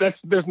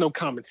 there's no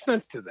common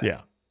sense to that.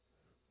 Yeah.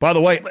 By the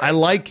way, I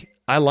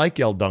like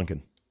Elle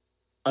Duncan.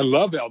 I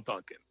love Elle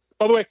Duncan.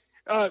 By the way,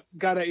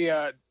 got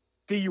a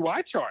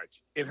DUI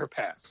charge in her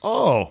past.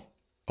 Oh,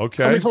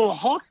 okay. I mean, from a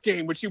Hawks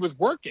game when she was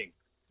working.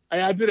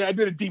 I did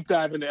a deep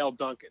dive into Elle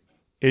Duncan.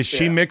 Is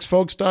she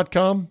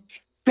mixedfolks.com?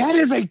 That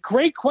is a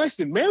great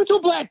question. Married to a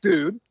black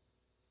dude,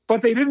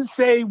 but they didn't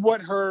say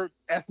what her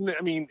ethnic.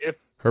 I mean, if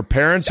her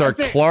parents are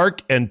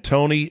Clark and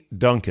Tony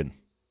Duncan.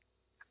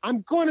 I'm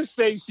going to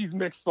say she's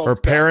mixedfolks.com. Her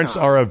parents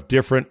are of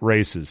different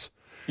races.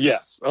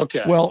 Yes.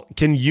 Okay. Well,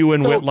 can you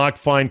and Whitlock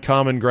find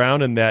common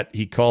ground in that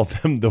he called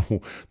them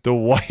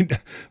what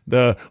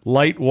did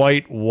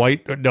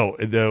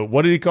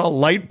he call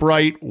light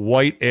bright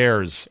white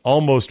heirs,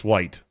 almost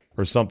white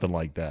or something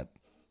like that?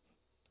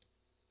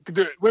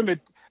 Wait a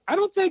minute. I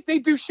don't think they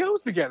do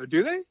shows together,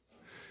 do they?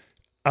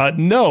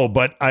 No,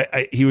 but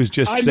he was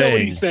just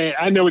saying.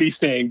 I know what he's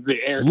saying. The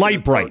heirs.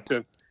 Light bright.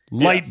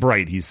 Light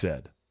bright, he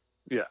said.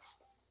 Yes.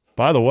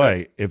 By the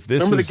way, if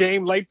this remember the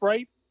game Light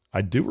Bright?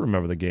 I do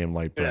remember the game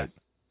Light Bright.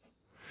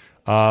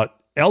 Yes.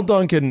 Elle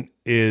Duncan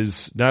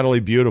is not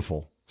only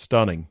beautiful,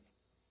 stunning,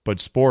 but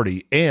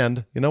sporty,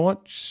 and you know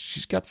what?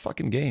 She's got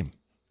fucking game.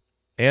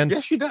 And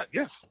yes, she does.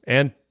 Yes.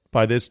 And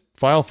by this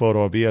file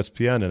photo of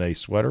ESPN in a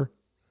sweater,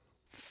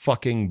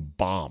 fucking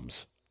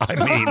bombs. I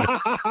mean,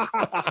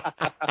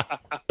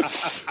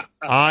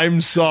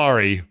 I'm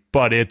sorry,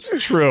 but it's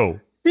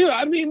true. Yeah,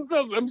 I mean,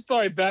 I'm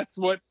sorry. That's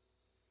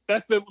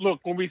the look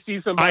when we see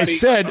somebody. I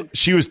said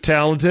she was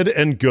talented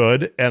and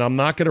good, and I'm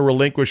not going to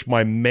relinquish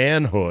my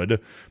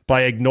manhood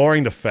by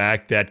ignoring the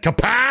fact that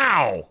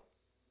kapow,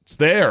 it's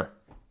there.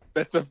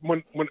 That's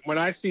when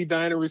I see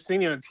Diana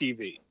Russini on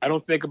TV, I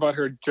don't think about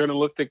her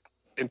journalistic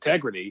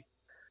integrity.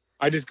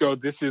 I just go,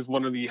 this is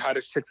one of the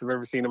hottest chicks I've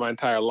ever seen in my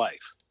entire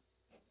life,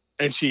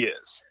 and she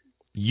is.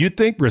 You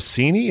think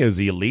Russini is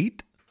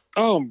elite?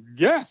 Oh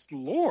yes,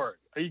 Lord,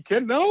 are you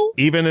kidding? No,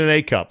 even in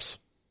A cups.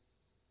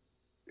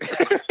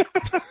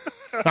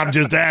 I'm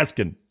just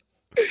asking.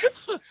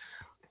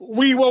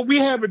 We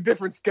have a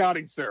different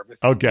scouting service.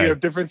 Okay. We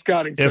have different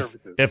scouting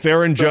services. If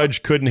Aaron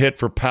Judge couldn't hit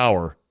for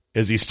power,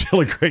 is he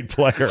still a great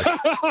player?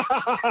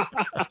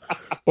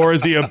 Or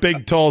is he a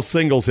big, tall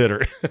singles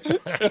hitter?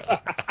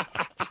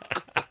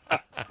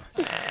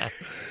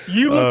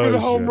 You look for the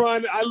home shit.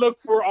 run. I look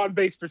for on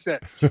base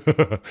percent.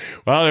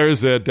 Well,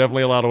 there's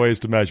definitely a lot of ways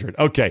to measure it.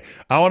 Okay,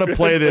 I want to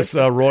play this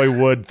Roy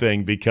Wood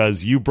thing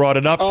because you brought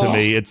it up to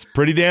me. It's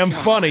pretty damn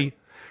funny,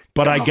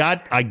 but I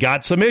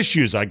got some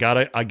issues. I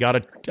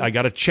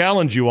gotta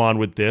challenge you on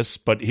with this.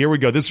 But here we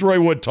go. This is Roy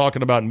Wood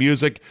talking about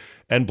music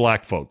and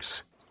black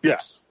folks.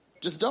 Yes.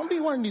 Just don't be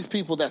one of these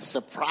people that's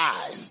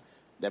surprised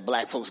that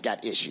black folks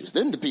got issues.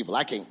 Them the people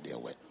I can't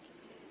deal with.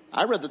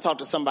 I'd rather talk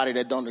to somebody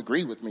that don't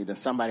agree with me than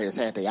somebody that's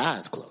had their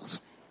eyes closed.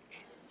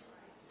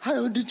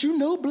 How did you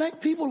know black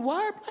people?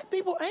 Why are black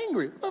people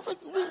angry?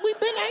 We've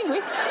been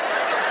angry.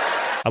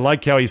 I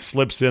like how he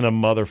slips in a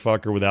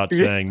motherfucker without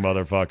saying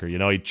motherfucker. You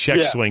know, he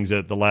check swings it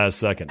at the last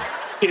second.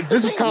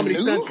 This is ain't Comedy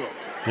new. Central.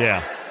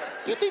 Yeah.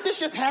 You think this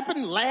just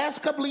happened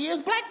last couple of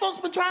years? Black folks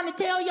been trying to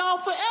tell y'all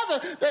forever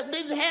that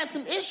they had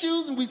some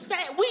issues, and we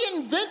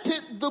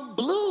invented the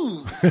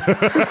blues.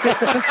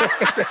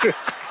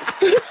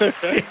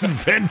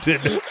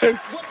 Invented.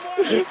 What more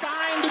of a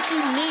sign that you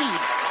need?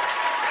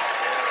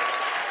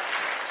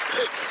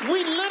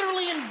 We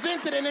literally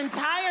invented an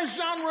entire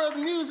genre of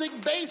music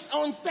based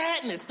on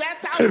sadness.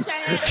 That's how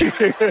sad.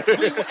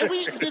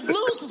 The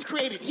blues was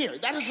created here.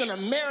 That is an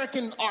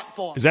American art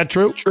form. Is that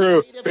true?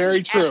 True.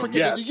 Very true. African,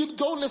 Yes. You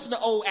go listen to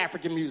old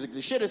African music.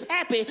 The shit is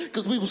happy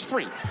because we was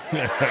free.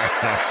 But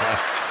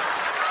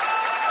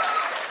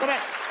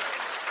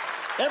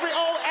every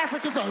old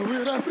African song,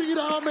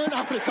 freedom in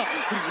Africa.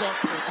 Freedom.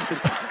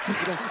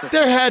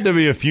 There had to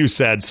be a few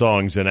sad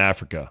songs in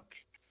Africa.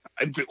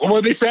 What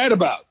were they sad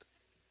about?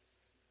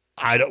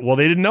 Well,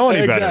 they didn't know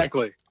any better.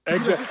 Exactly.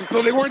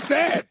 So they weren't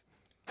sad.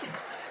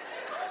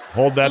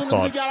 Hold that As soon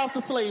thought. as we got off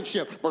the slave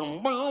ship,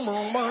 boom, boom,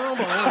 boom, boom,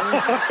 boom.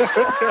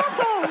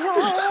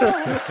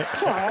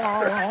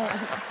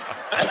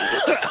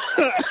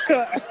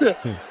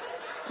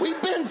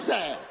 We've been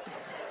sad.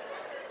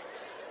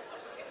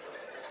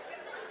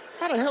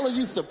 How the hell are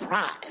you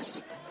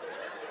surprised?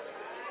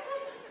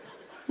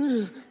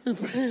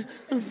 They're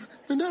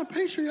not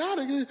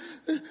patriotic.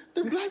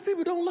 The black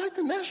people don't like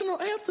the national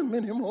anthem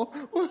anymore.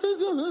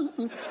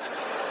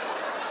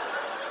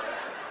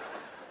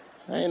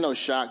 Ain't no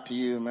shock to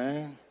you,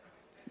 man.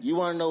 You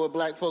want to know what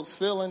black folks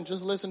feeling?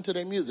 Just listen to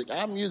their music.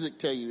 Our music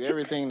tell you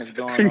everything that's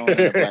going on in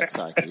the black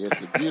psyche.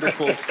 It's a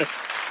beautiful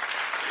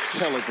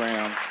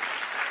telegram.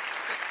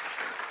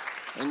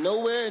 And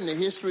nowhere in the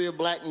history of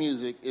black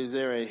music is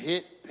there a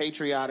hit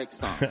patriotic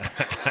song.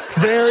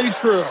 Very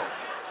true.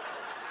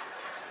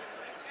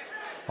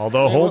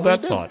 Although, And hold what we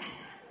that do- thought.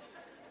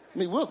 I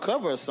mean, we'll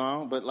cover a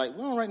song, but like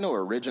we don't write no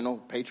original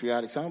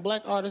patriotic song.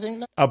 Black artists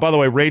ain't. By the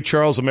way, Ray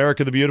Charles,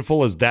 America the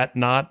Beautiful, is that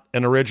not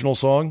an original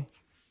song?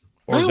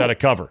 Or is No. that a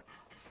cover?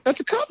 That's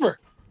a cover.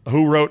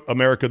 Who wrote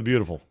America the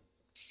Beautiful?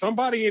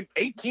 Somebody in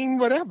 18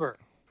 whatever.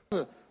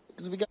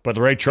 But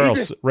Ray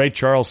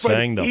Charles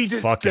sang But he the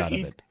just- fuck out of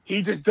it.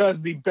 He just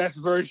does the best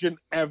version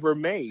ever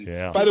made.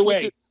 Yeah. By the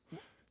way,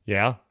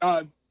 Yeah?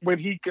 when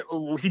he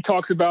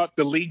talks about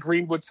the Lee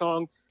Greenwood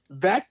song,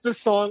 that's the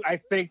song I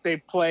think they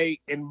play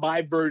in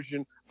my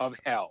version of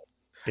Hell.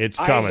 It's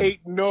I coming.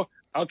 hate no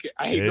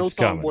It's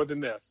song coming. more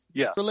than this.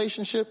 Yeah.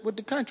 Relationship with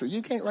the country.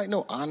 You can't write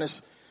no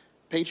honest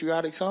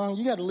patriotic song.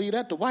 You got to leave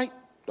that to white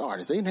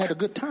artists. They didn't had a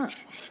good time.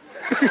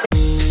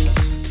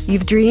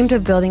 You've dreamed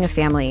of building a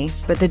family,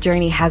 but the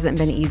journey hasn't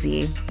been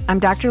easy. I'm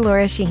Dr.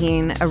 Laura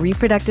Shaheen, a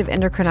reproductive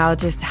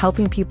endocrinologist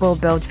helping people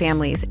build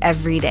families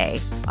every day.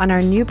 On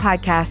our new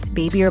podcast,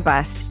 Baby or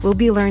Bust, we'll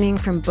be learning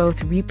from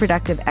both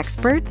reproductive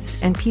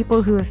experts and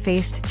people who have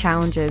faced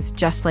challenges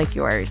just like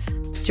yours.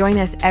 Join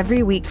us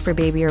every week for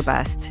Baby or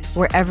Bust,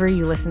 wherever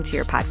you listen to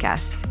your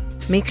podcasts.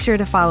 Make sure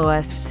to follow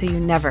us so you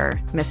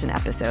never miss an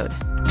episode.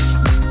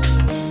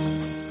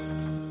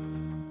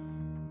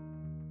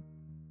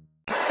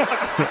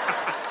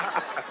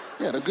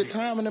 You had a good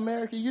time in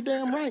America. You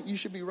damn right. You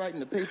should be writing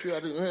the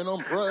patriotic. And I'm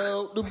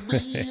proud to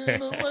be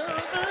an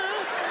American.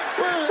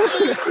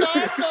 Where it's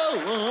not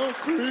no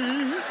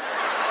free.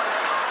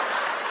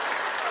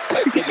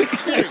 Take it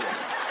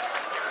serious.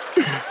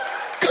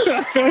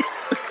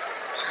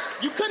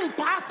 You couldn't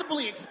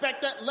possibly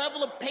expect that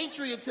level of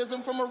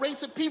patriotism from a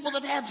race of people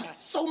that have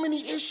so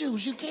many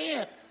issues. You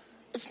can't.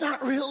 It's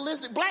not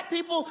realistic. Black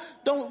people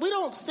we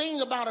don't sing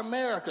about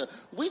America.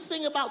 We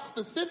sing about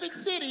specific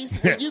cities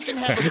where you can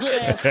have a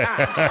good ass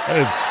time.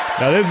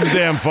 Now, this is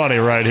damn funny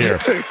right here.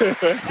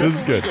 This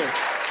is good.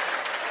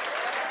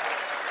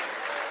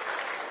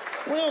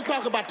 We don't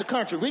talk about the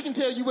country. We can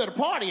tell you where the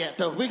party at,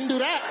 though. We can do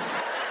that.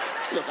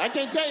 Look, I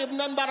can't tell you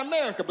nothing about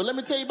America, but let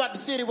me tell you about the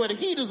city where the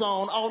heat is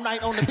on all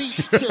night on the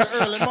beach till the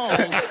early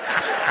morning.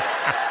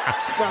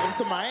 Welcome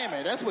to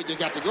Miami. That's where you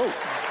got to go.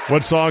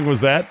 What song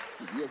was that?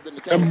 You ever been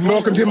to California?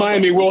 Welcome to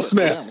Miami, Will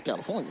Smith. Down to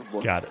California,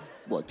 boy. Got it.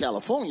 Boy,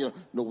 California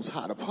knows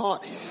how to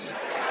party.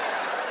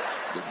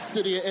 The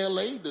city of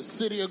L.A., the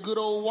city of good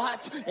old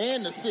Watts,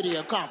 and the city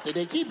of Compton.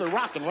 They keep it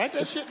rocking. Write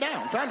that shit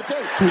down. I'm trying to tell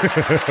you.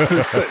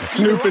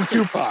 Snoop and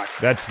Tupac.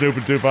 That's Snoop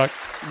and Tupac?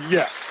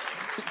 Yes.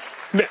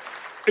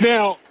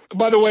 Now,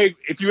 by the way,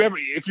 if you have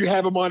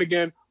him on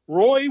again,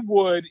 Roy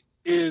Wood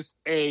is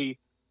a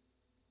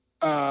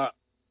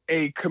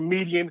a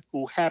comedian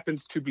who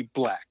happens to be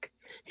black.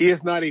 He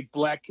is not a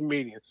black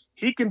comedian.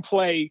 He can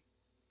play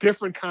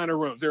different kind of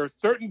rooms. There are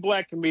certain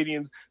black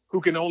comedians who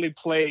can only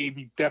play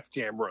the Def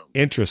Jam room.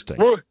 Interesting.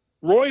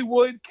 Roy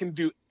Wood can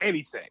do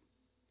anything.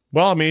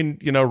 Well, I mean,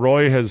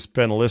 Roy has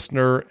been a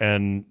listener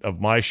and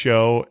of my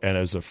show and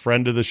as a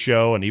friend of the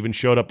show and even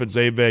showed up at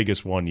Zay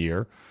Vegas one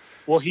year.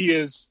 Well,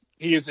 he's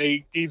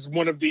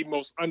one of the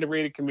most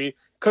underrated comedians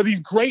because he's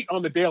great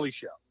on the Daily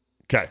Show.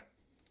 Okay.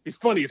 He's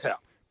funny as hell.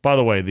 By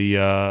the way,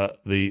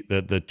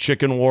 the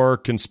chicken war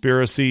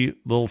conspiracy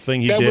little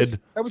thing that was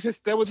one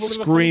of the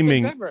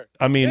screaming. Ever.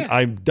 I mean, yeah.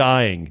 I'm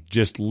dying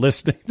just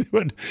listening to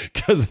it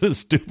because of the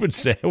stupid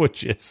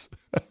sandwiches.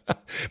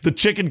 The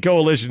Chicken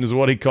Coalition is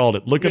what he called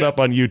it. Look it up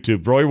on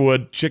YouTube. Roy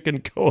Wood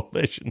Chicken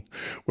Coalition,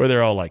 where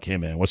they're all like, "Hey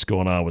man, what's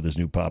going on with this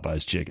new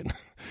Popeyes chicken?"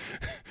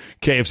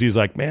 KFC's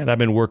like, "Man, I've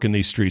been working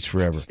these streets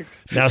forever.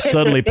 Now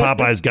suddenly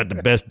Popeyes got the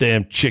best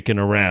damn chicken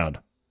around.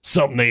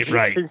 Something ain't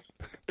right."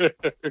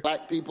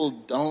 Black people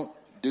don't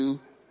do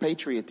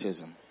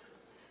patriotism.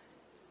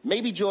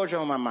 Maybe Georgia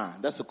on My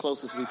Mind. That's the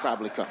closest we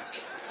probably come.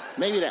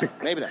 Maybe that.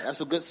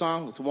 That's a good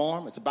song. It's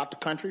warm. It's about the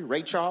country.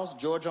 Ray Charles,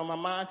 Georgia on My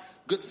Mind.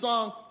 Good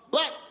song.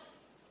 But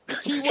the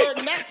key word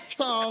in that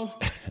song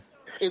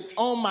is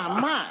on my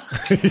mind.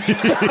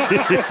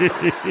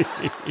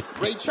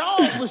 Ray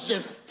Charles was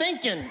just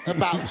thinking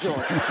about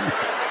Georgia.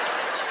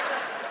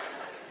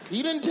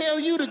 He didn't tell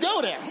you to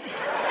go there.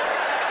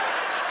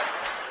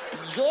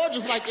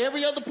 Georgia's like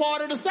every other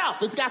part of the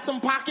South. It's got some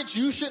pockets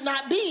you should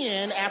not be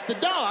in after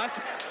dark.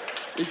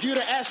 If you'd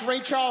have asked Ray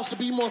Charles to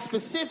be more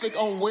specific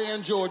on where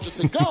in Georgia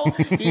to go,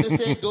 he'd have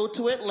said, go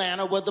to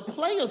Atlanta where the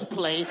players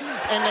play and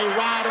they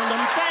ride on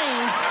them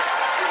things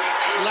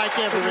like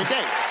every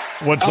day.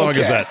 What song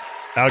is that?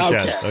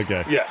 Outcast.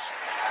 Okay. Yes.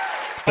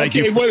 Thank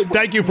you.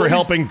 Thank you for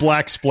helping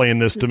black explain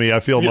this to me. I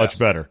feel much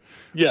better.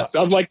 Yes.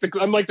 I'm like the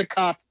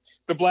cop,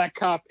 the black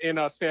cop in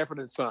Sanford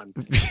and Son.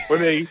 Where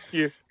they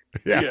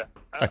Yeah.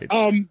 Right.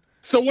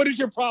 So what is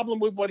your problem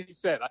with what he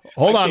said?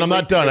 Hold on, I'm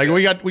not done.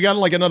 We got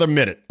like another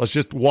minute. Let's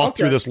just walk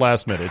through this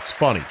last minute. It's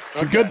funny.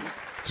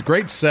 It's a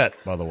great set,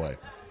 by the way.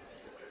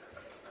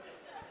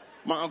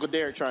 My Uncle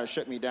Derek tried to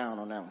shut me down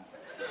on that one.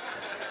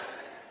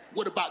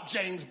 What about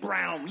James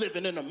Brown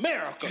living in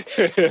America?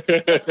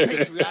 That's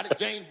patriotic.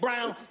 James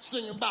Brown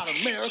singing about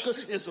America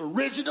is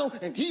original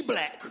and he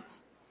black.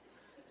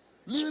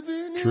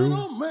 Living in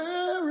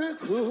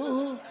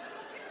America.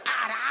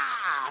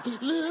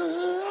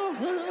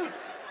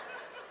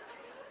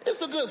 It's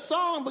a good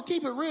song, but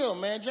keep it real,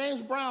 man.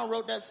 James Brown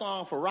wrote that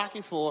song for Rocky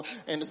IV,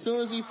 and as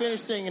soon as he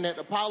finished singing it,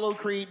 Apollo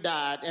Creed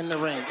died in the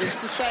ring.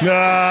 It's a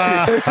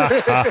sad song.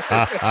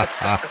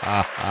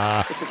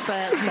 It's a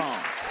sad song.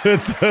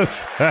 It's a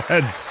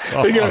sad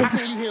song. How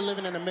can you here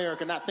living in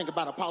America not think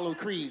about Apollo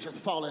Creed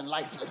just falling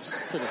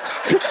lifeless to the...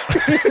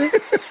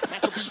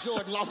 Michael B.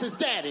 Jordan lost his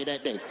daddy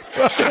that day.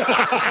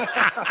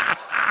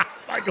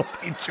 Michael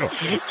B.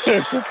 Jordan.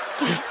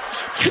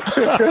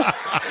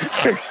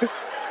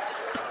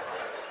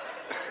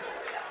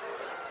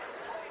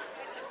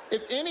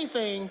 If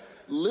anything,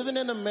 living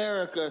in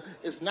America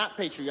is not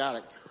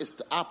patriotic. It's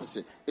the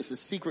opposite. It's a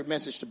secret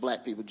message to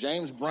black people.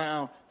 James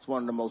Brown is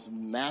one of the most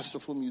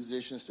masterful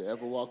musicians to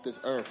ever walk this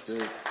earth,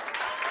 dude.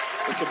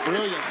 It's a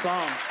brilliant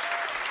song.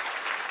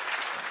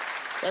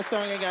 That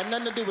song ain't got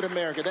nothing to do with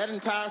America. That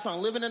entire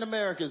song, Living in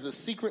America, is a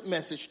secret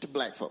message to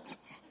black folks.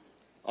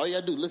 All you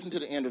gotta do, listen to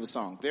the end of the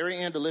song. Very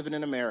end of Living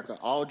in America.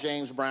 All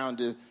James Brown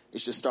do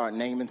is just start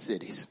naming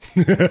cities.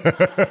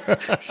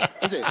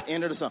 That's it,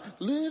 end of the song.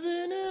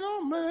 Living in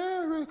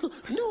America,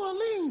 New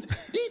Orleans,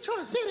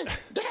 Detroit City,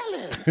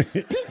 Dallas,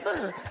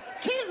 Pittsburgh,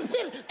 Kansas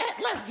City,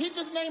 Atlanta. He's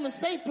just naming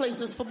safe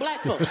places for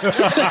black folks.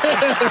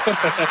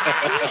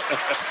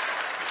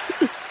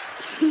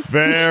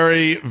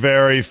 Very,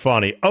 very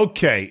funny.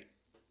 Okay,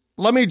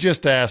 let me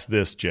just ask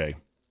this, Jay.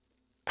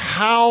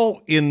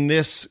 How in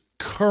this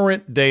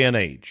current day and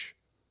age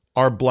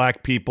are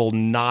black people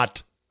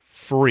not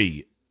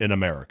free in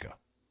America?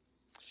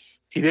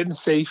 He didn't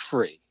say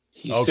free.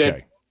 He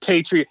said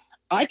patriot.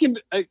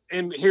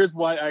 And here's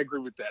why I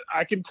agree with that.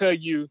 I can tell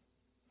you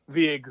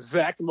the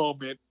exact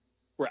moment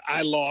where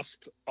I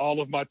lost all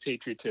of my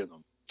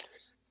patriotism.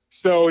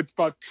 So it's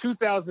about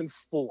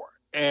 2004,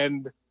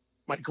 and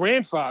my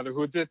grandfather,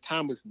 who at that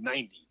time was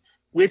 90,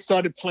 we had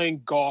started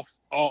playing golf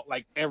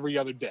every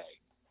other day.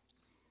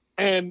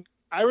 And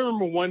I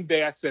remember one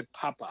day I said,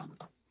 Papa,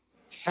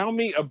 tell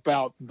me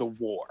about the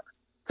war.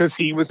 Because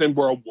he was in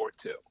World War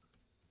II.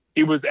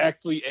 He was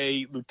actually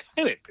a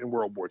lieutenant in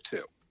World War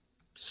II.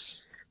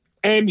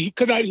 And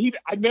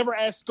I never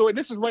asked story.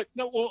 This is right.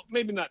 No, well,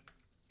 maybe not.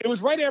 It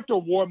was right after a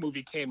war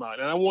movie came out.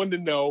 And I wanted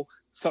to know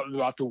something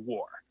about the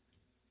war.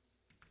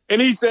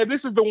 And he said,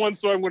 this is the one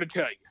story I'm going to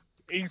tell you.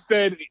 He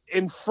said,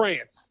 in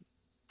France,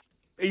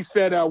 he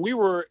said,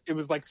 it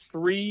was like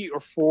 3 or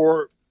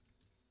 4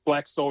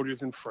 black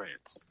soldiers in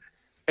France.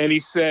 And he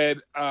said,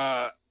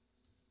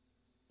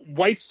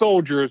 white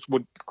soldiers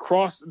would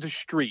cross the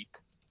street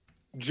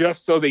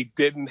just so they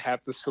didn't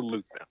have to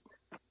salute them.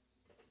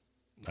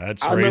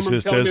 That's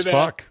racist as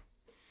fuck.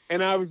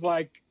 And I was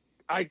like,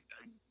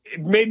 it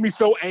made me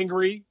so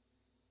angry.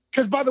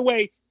 Because, by the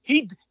way,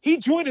 he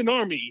joined an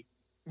army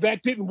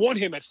that didn't want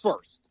him at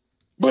first,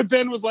 but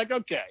then was like,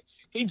 okay.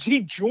 He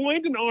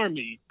joined an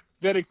army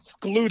that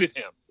excluded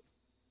him.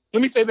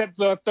 Let me say that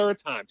the third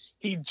time.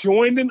 He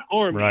joined an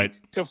army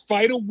to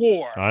fight a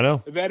war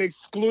that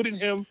excluded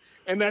him,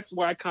 and that's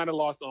why I kind of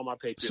lost all my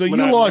patriotism. So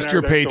you lost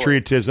your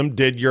patriotism. Story.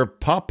 Did your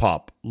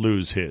pop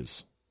lose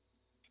his?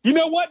 You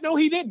know what? No,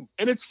 he didn't.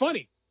 And it's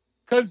funny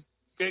because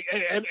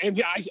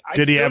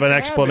did he have an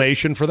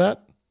explanation for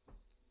that?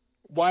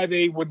 Why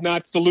they would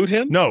not salute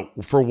him? No,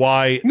 for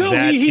why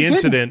that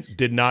incident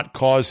did not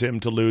cause him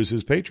to lose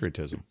his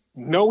patriotism.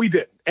 No, he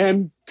didn't.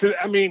 And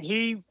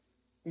he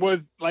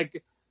was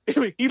like,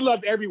 he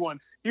loved everyone.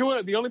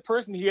 The only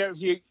person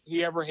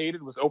he ever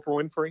hated was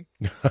Oprah Winfrey.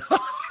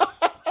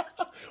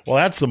 Well,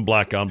 that's some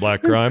black on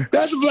black crime.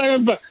 That's black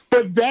on black.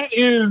 But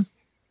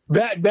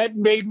that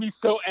made me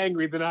so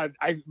angry that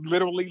I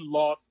literally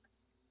lost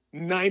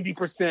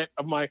 90%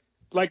 of my.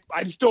 Like,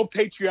 I'm still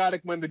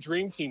patriotic when the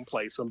Dream Team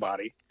plays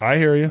somebody. I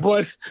hear you.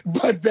 But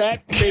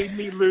that made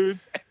me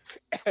lose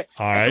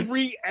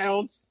every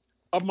ounce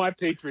of my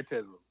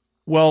patriotism.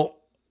 Well,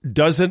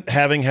 doesn't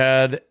having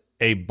had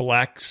a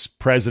black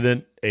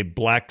president, a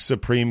black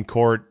Supreme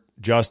Court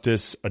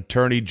justice,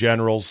 attorney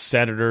generals,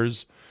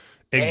 senators,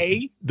 why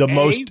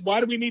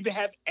do we need to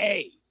have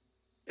A?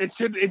 It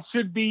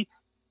should be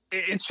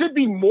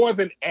more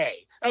than A.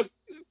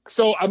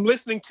 So I'm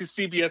listening to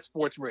CBS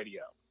Sports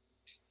Radio.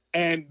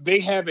 And they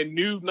have a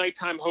new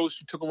nighttime host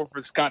who took over for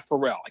Scott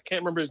Farrell. I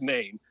can't remember his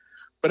name,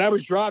 but I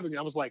was driving and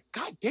I was like,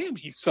 God damn,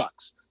 he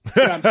sucks.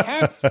 But I'm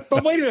happy.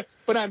 But wait a minute.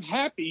 But I'm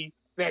happy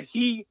that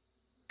he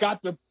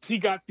got the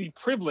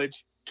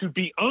privilege to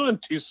be on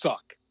to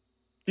suck.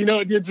 You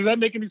know, does that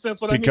make any sense?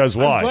 Because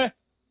why?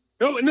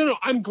 No.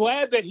 I'm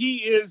glad that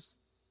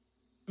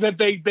that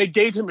they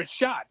gave him a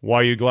shot. Why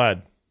are you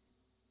glad?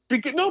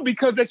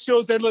 Because that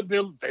shows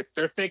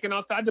they're thinking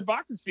outside the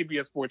box at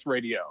CBS Sports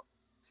Radio.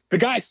 The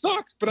guy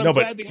sucks, but I'm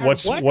glad they had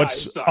a black guy who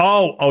sucks.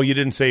 Oh, you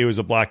didn't say he was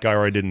a black guy,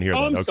 or I didn't hear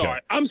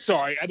that. I'm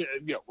sorry. I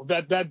didn't,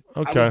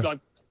 okay. I was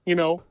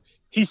like,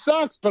 he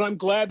sucks, but I'm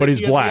glad that he's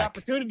he has black. the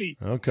opportunity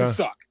to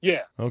suck.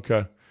 Yeah.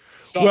 Okay.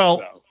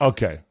 Sucks,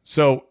 okay.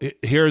 So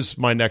here's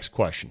my next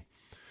question.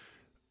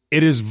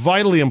 It is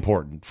vitally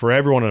important for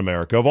everyone in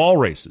America, of all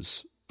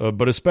races,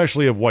 but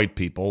especially of white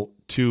people,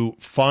 to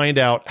find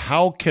out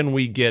how can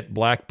we get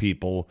black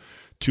people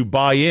to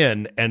buy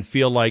in and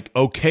feel like,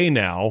 okay,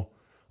 now,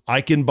 I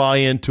can buy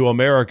into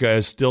America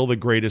as still the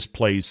greatest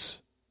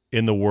place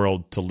in the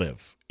world to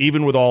live,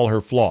 even with all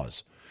her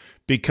flaws.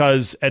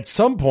 Because at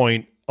some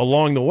point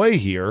along the way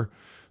here,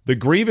 the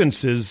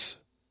grievances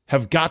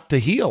have got to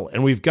heal,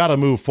 and we've got to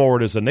move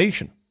forward as a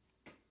nation.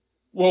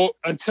 Well,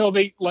 until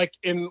they,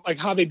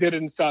 how they did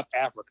it in South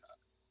Africa.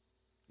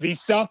 The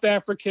South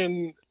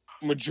African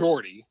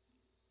majority,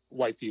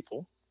 white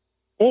people,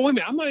 well, wait a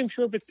minute, I'm not even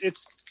sure if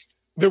it's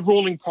the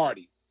ruling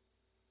party.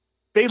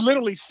 They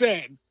literally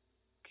said,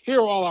 here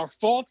are all our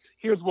faults.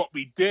 Here's what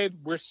we did.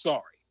 We're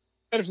sorry.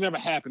 That has never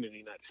happened in the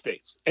United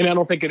States, and I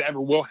don't think it ever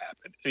will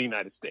happen in the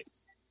United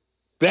States.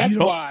 That's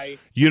why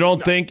you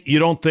don't think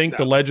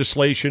the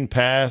legislation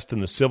passed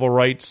and the civil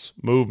rights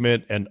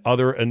movement and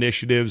other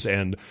initiatives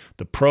and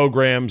the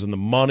programs and the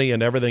money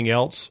and everything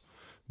else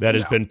that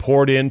has been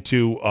poured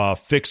into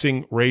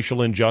fixing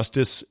racial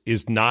injustice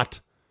is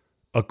not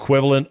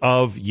equivalent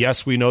of,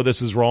 yes, we know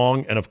this is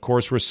wrong, and of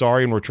course we're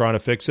sorry and we're trying to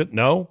fix it?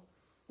 No.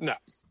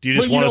 Do you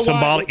just want a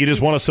symbolic? You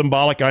just want a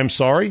symbolic "I'm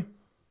sorry"?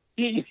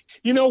 You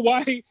know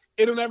why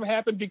it'll never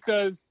happen?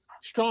 Because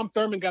Strom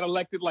Thurmond got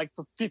elected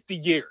for 50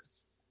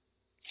 years,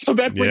 so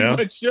that pretty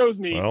much shows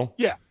me. Well,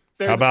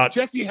 how about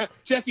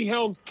Jesse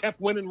Helms kept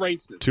winning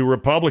races? To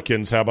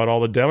Republicans, how about all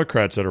the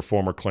Democrats that are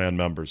former Klan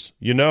members?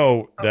 You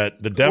know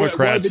that the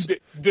Democrats,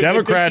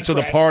 Democrats are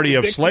the party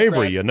of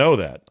slavery. You know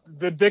that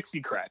the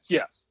Dixiecrats,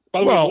 yes.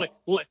 By the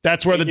way,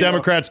 that's where the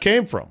Democrats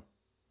came from.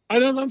 I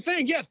know what I'm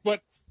saying, yes,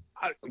 but.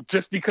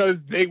 Just because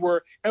they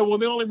were, the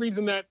only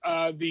reason that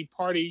the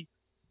party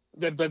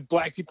that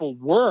black people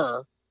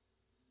were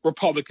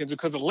Republicans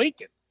because of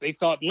Lincoln. They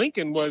thought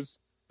Lincoln was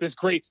this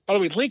great. By the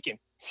way, Lincoln,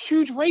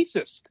 huge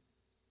racist.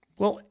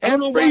 Well,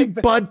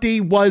 everybody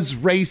was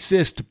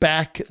racist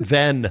back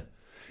then.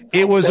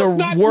 It was a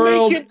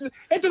world.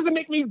 It doesn't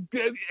make me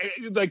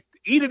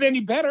eat it any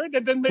better.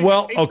 That doesn't make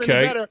it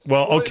any better.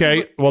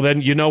 Well,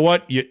 then you know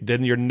what?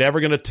 Then you're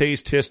never going to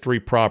taste history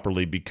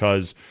properly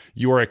because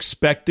you are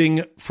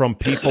expecting from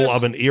people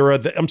of an era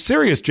that, I'm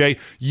serious, Jay.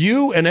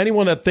 You and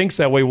anyone that thinks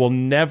that way will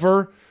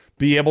never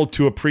be able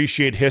to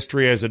appreciate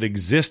history as it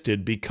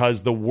existed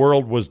because the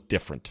world was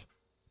different.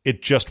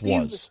 It just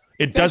was.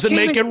 It doesn't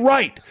make it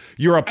right.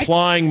 You're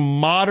applying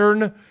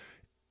modern,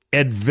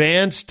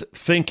 advanced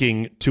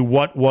thinking to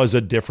what was a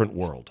different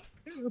world.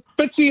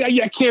 But see,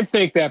 I can't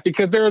think that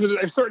because there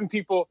are certain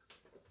people,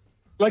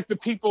 like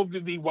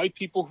the white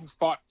people who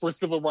fought for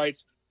civil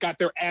rights, got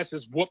their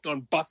asses whooped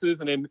on buses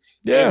and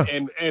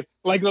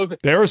like those.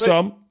 There are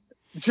some.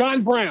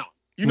 John Brown.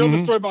 You know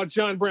the story about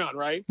John Brown,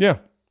 right? Yeah.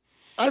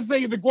 I'd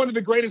say one of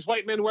the greatest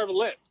white men who ever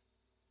lived.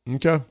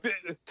 Okay.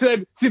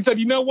 She said,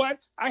 you know what?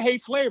 I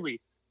hate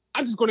slavery.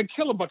 I'm just going to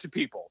kill a bunch of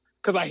people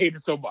because I hate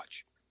it so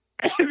much.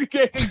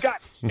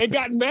 And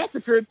got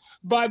massacred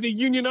by the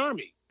Union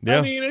Army. Yeah.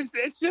 I mean,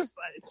 it's just,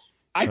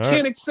 I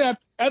can't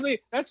accept.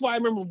 That's why I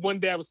remember one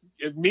day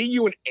me,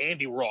 you, and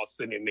Andy were all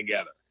sitting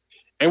together.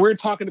 And we were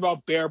talking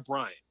about Bear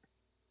Bryant.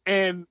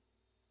 And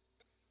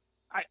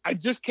I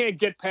just can't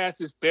get past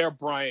this Bear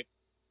Bryant.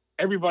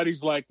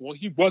 Everybody's like, well,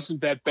 he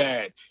wasn't that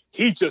bad.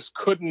 He just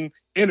couldn't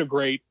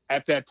integrate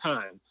at that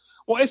time.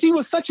 Well, if he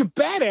was such a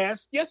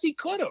badass, yes, he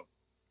could have.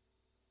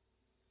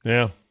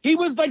 Yeah. He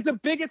was like the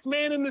biggest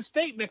man in the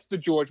state next to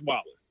George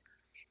Wallace.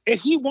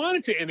 If he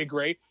wanted to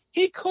integrate,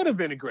 he could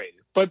have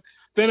integrated. But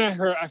then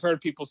I've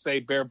heard people say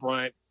Bear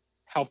Bryant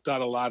helped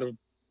out a lot of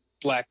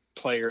black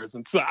players.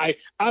 And so I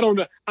don't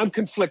know. I'm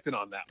conflicted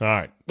on that. All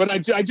right. But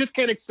I just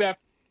can't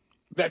accept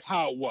that's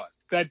how it was.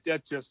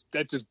 That just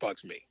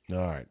bugs me. All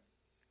right.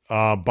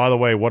 By the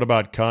way, what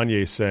about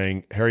Kanye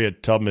saying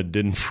Harriet Tubman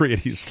didn't free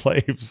any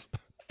slaves?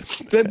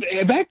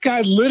 That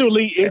guy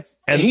literally is,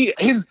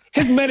 his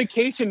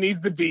medication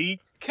needs to be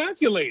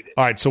calculated.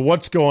 All right, so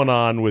what's going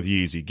on with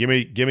Yeezy? Give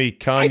me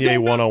Kanye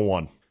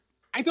 101.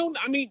 I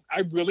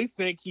really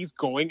think he's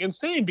going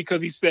insane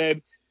because he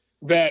said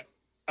that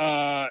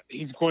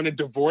he's going to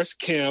divorce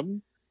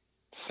Kim.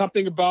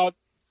 Something about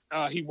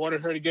he wanted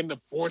her to get an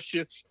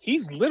abortion.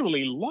 He's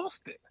literally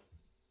lost it.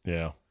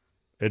 Yeah.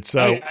 It's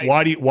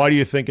why do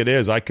you think it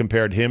is? I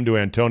compared him to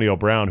Antonio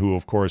Brown, who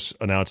of course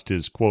announced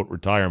his quote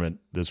retirement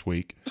this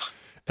week,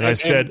 and I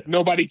said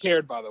nobody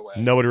cared. By the way,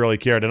 nobody really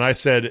cared. And I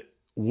said,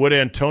 would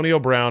Antonio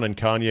Brown and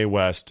Kanye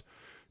West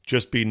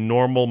just be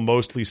normal,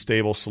 mostly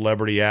stable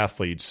celebrity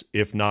athletes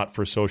if not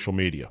for social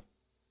media?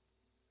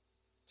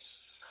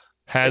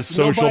 Has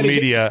social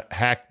media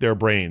hacked their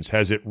brains?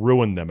 Has it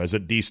ruined them? Has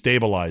it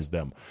destabilized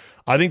them?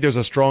 I think there's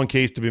a strong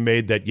case to be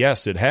made that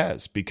yes, it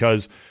has,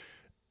 because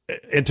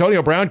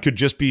Antonio Brown could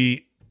just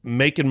be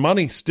making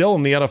money still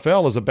in the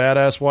NFL as a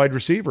badass wide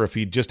receiver if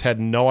he just had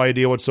no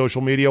idea what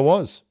social media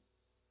was.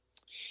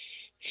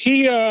 Do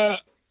you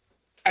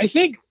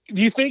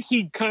think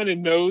he kind of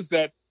knows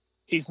that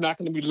he's not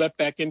going to be let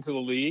back into the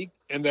league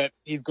and that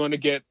he's going to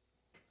get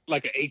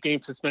like an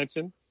 8-game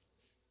suspension?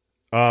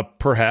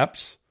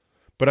 Perhaps.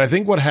 But I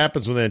think what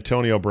happens with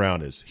Antonio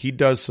Brown is he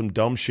does some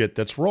dumb shit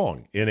that's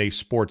wrong in a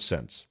sports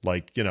sense,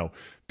 like,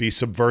 be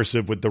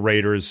subversive with the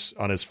Raiders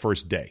on his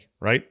first day,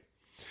 right?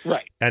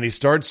 Right. And he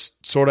starts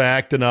sort of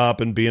acting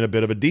up and being a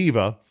bit of a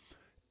diva,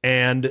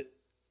 and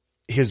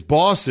his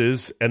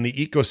bosses and the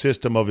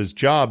ecosystem of his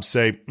job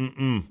say,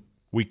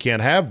 we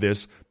can't have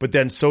this. But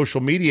then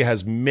social media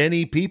has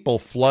many people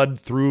flood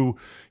through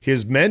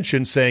his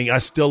mention saying, I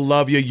still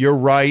love you, you're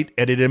right.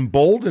 And it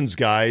emboldens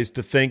guys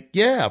to think,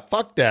 yeah,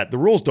 fuck that. The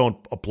rules don't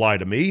apply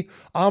to me.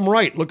 I'm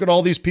right. Look at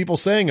all these people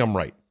saying I'm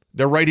right.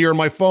 They're right here on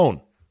my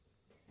phone.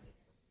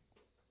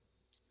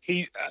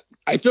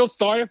 I feel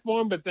sorry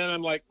for him, but then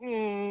I'm like,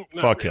 not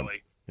fuck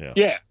really. Him.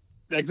 Yeah,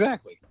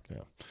 exactly.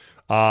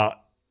 Yeah.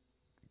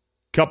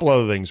 Couple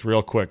other things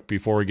real quick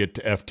before we get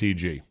to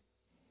FTG.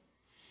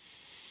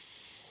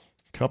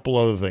 Couple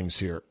other things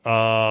here.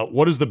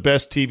 What is the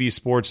best TV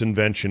sports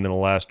invention in the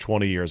last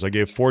 20 years? I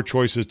gave 4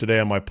 choices today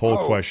on my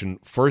poll question.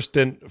 First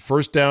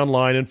down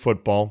line in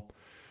football,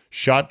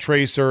 shot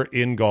tracer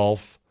in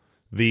golf,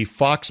 the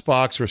Fox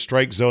box or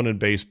strike zone in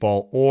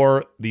baseball,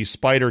 or the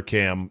spider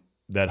cam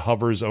that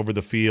hovers over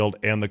the field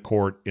and the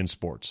court in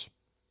sports.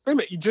 Wait a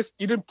minute,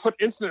 you didn't put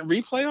instant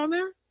replay on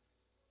there?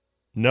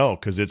 No,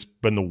 because it's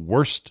been the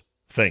worst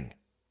thing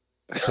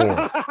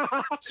for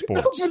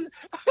sports.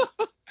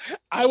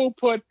 I will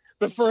put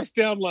the first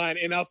down line,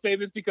 and I'll say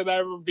this because I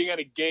remember being at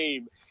a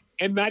game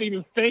and not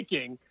even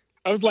thinking.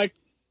 I was like,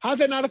 how's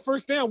that not a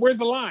first down? Where's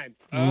the line?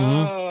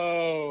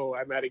 Oh,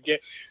 I'm at a game.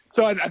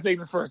 So I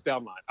think the first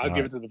down line. I'll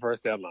give it to the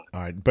first down line.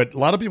 All right, but a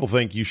lot of people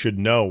think you should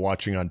know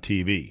watching on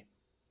TV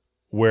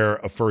where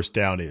a first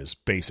down is,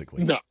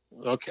 basically. No.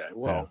 Okay.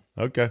 Well.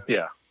 Oh, okay.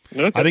 Yeah.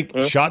 Okay. I think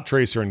shot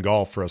tracer in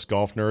golf for us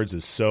golf nerds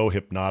is so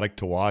hypnotic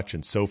to watch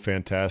and so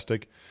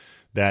fantastic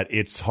that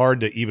it's hard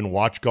to even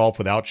watch golf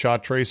without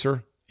shot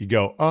tracer. You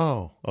go,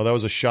 oh, that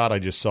was a shot I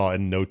just saw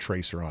and no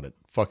tracer on it.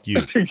 Fuck you.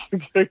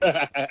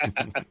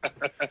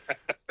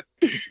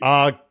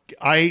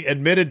 I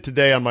admitted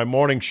today on my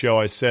morning show,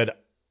 I said,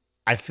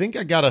 I think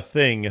I got a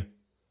thing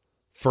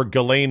for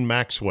Ghislaine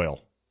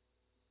Maxwell.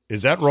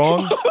 Is that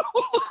wrong?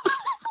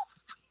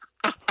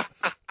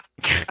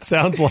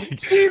 Sounds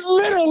like she's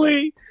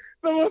literally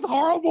the most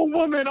horrible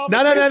woman on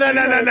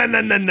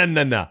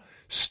No.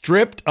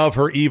 Stripped of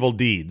her evil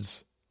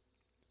deeds,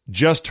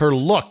 just her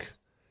look.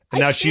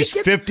 And now she's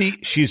 50.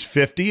 She's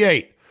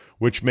 58,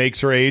 which makes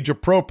her age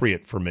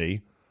appropriate for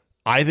me.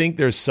 I think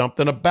there's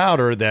something about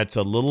her that's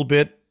a little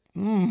bit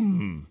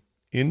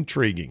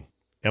intriguing.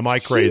 Am I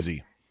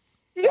crazy?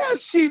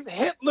 Yes, she's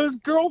Hitler's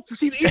girlfriend.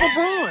 She's Eva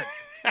Braun.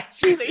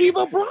 She's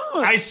Eva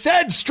Braun. I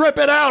said strip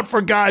it out,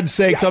 for God's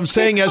sakes. I'm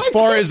saying as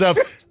far as a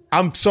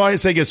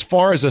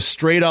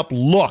straight up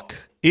look,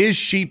 is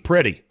she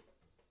pretty?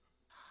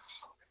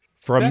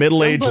 for a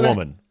middle-aged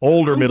woman,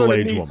 older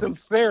middle-aged need woman. Some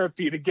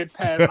therapy to get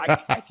past.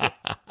 I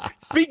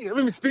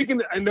can't.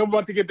 Speaking, I know I'm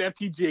about to get the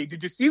FTJ.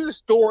 Did you see the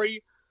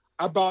story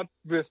about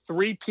the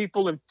 3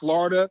 people in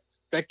Florida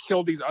that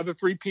killed these other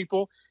 3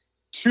 people?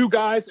 2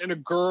 guys and a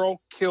girl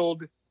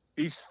killed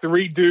these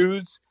 3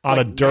 dudes on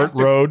a dirt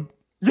road.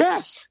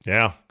 Yes.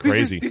 Yeah,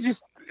 crazy. Did you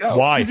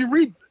Why? Did you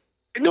read?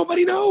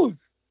 Nobody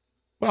knows.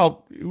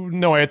 Well,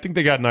 no, I think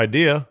they got an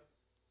idea.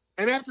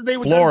 And after they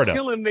were Florida. done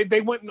killing,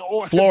 they went in.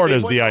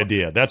 Florida's the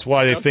idea. That's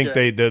why they think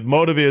the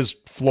motive is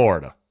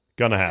Florida.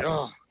 Gonna happen.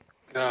 Oh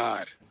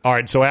God. All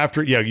right. So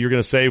after, you're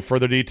gonna say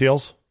further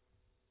details.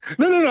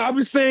 No. I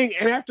was saying,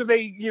 and after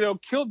they,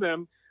 killed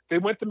them, they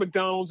went to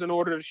McDonald's and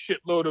ordered a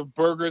shitload of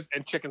burgers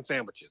and chicken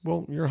sandwiches.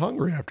 Well, you're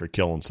hungry after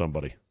killing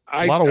somebody.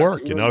 It's a lot of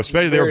work,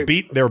 especially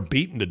they were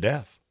beaten to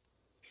death.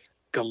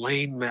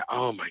 Ghislaine,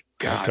 oh my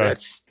God,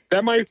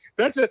 Okay.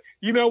 that's a,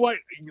 you know what?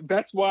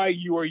 That's why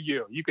you are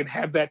you. You can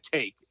have that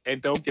take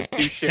and don't get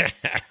too shit.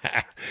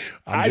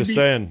 I'm just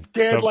saying.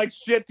 Scared like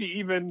shit to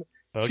even.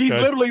 Okay. She's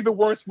literally the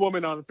worst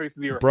woman on the face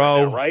of the earth,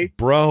 bro. right?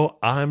 Bro,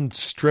 I'm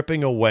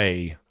stripping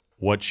away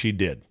what she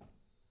did.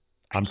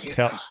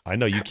 I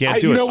know you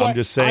can't do it. I'm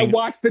just saying. I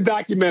watched the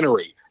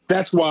documentary.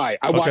 That's why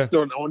I watched it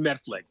on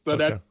Netflix. So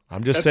that's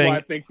saying. Why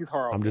I think she's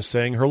horrible. I'm just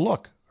saying her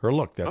look.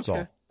 That's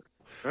all.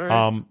 All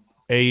right.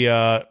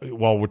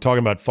 Well, we're talking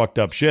about fucked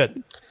up shit.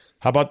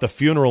 How about the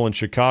funeral in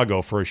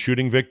Chicago for a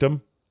shooting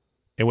victim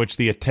in which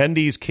the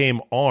attendees came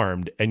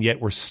armed and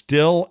yet were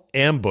still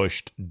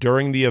ambushed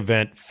during the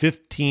event?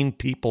 15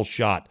 people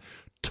shot.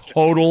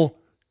 Total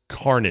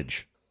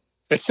carnage.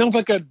 It sounds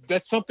like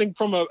that's something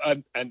from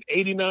an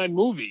 89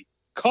 movie.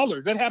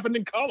 Colors. That happened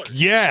in Colors.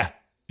 Yeah,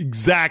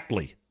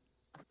 exactly.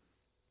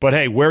 But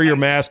hey, wear your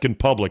mask in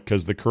public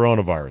because the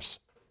coronavirus.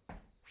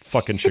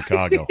 Fucking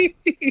Chicago.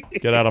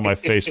 Get out of my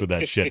face with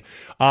that shit.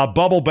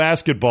 Bubble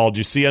basketball. Did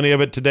you see any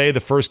of it today, the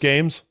first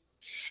games?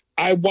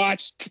 I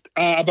watched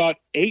about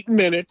 8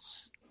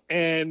 minutes,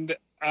 and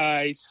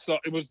I saw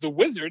it was the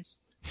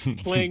Wizards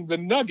playing the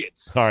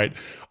Nuggets. All right.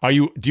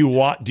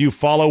 Do you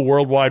follow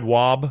Worldwide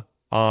Wob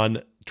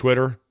on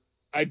Twitter?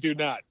 I do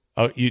not.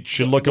 You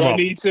should look him up. I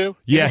need to.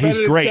 Yeah, he's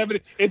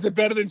great. Is it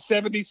better than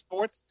 70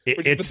 Sports?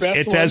 It's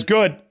as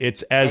good.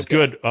 It's as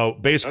good.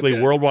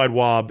 Basically, Worldwide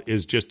Wob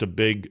is just a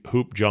big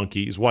hoop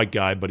junkie. He's a white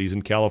guy, but he's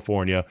in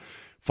California.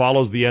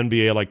 Follows the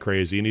NBA like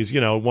crazy, and he's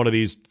one of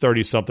these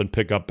 30-something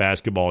pickup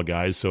basketball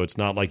guys. So it's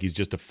not like he's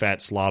just a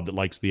fat slob that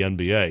likes the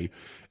NBA.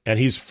 And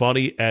he's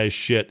funny as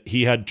shit.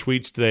 He had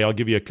tweets today. I'll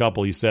give you a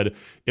couple. He said,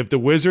 "If the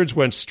Wizards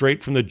went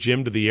straight from the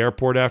gym to the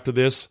airport after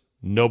this,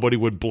 nobody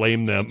would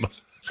blame them."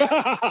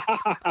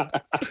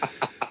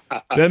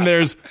 Then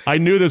I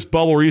knew this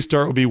bubble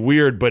restart would be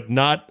weird, but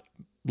not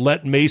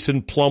let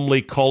Mason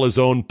Plumlee call his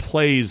own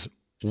plays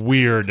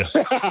weird.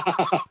 Wait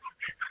a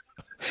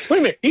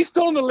minute, he's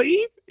still in the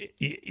league?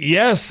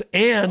 Yes,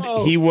 and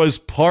he was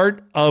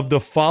part of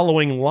the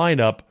following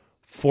lineup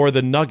for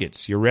the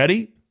Nuggets. You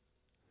ready?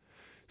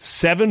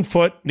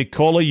 7-foot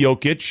Nikola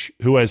Jokic,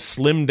 who has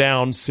slimmed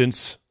down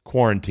since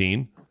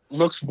quarantine.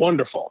 Looks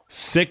wonderful.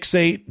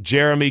 6'8"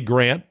 Jeremy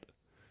Grant.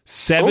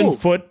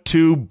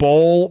 7'2"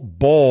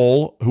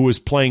 Bol, who is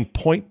playing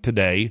point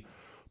today.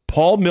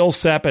 Paul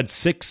Millsap at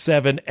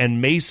 6'7",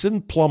 and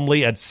Mason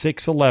Plumlee at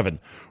 6'11".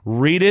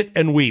 Read it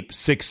and weep.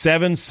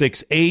 6'7",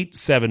 6'8",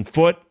 7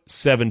 foot,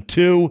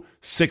 7'2",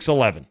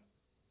 6'11".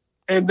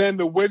 And then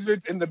the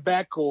Wizards in the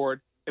backcourt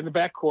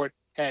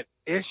had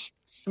Ish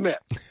Smith.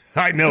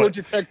 I know it.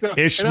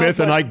 Ish Smith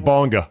and Ike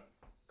Bonga.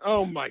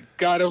 Oh my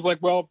God! I was like,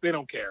 well, they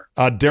don't care.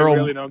 Daryl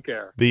really don't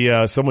care.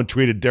 Someone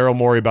tweeted Daryl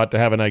Morey about to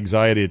have an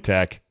anxiety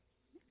attack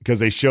because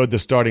they showed the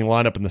starting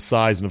lineup and the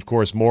size, and of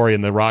course Morey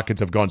and the Rockets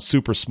have gone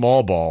super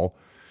small ball.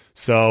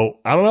 So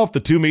I don't know if the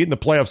two meet in the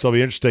playoffs. That'll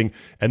be interesting.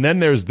 And then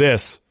there's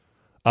this: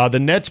 the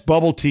Nets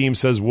bubble team,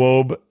 says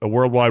Wob, a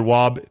Worldwide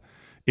Wob,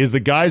 is the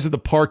guys at the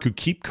park who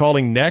keep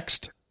calling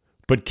next,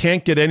 but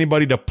can't get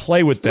anybody to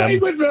play with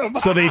them.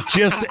 So they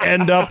just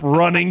end up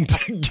running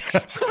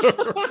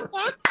together.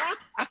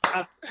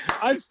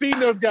 I've seen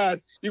those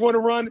guys. You want to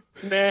run?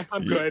 Nah,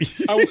 I'm good.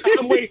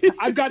 I'm wait.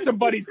 I've got some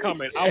buddies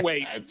coming. I'll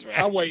wait. That's right.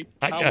 I'll wait.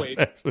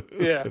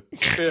 Yeah.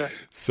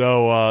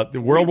 So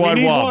the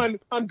Worldwide Wob. One.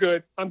 I'm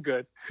good.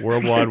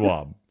 Worldwide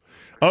Wob.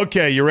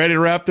 Okay, you ready to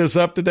wrap this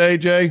up today,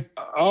 Jay?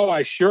 Oh,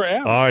 I sure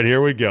am. All right,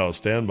 here we go.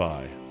 Stand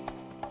by.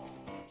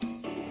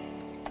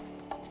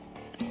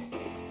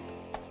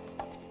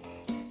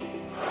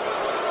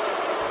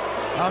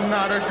 I'm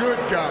not a good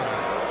guy.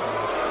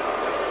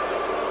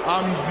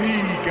 I'm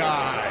the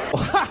guy.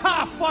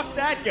 Fuck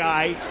that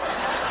guy.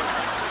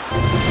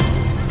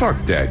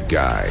 Fuck that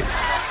guy.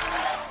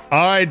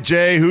 All right,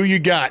 Jay, who you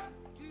got?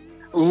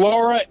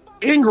 Laura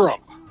Ingraham.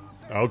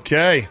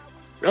 Okay,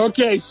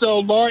 so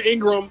Laura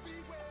Ingraham,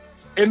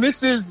 and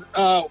this is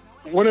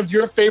one of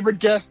your favorite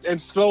guests and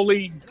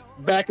slowly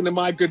back into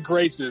my good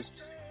graces.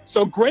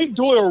 So Greg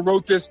Doyle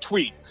wrote this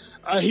tweet.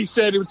 He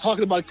said he was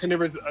talking about the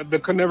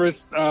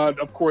coronavirus,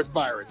 of course,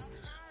 virus.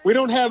 We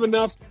don't have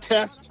enough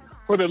tests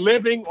for the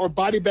living or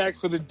body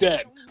bags for the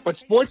dead, but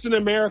sports in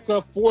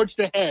America forged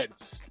ahead.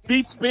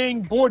 beats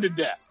being bored to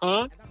death,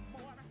 huh?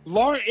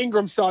 Laura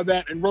Ingraham saw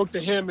that and wrote to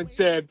him and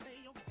said,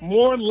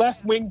 more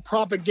left-wing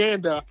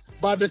propaganda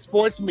by the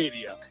sports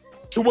media.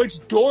 To which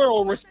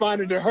Doyle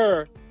responded to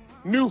her,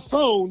 new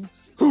phone,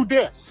 who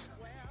dis?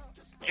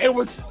 It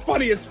was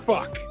funny as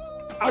fuck.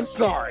 I'm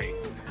sorry.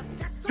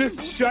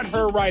 Just shut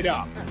her right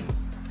up.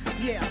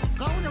 Yeah,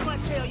 go on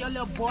and tell your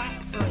little boy.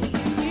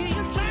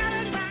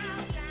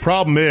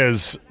 Problem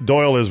is,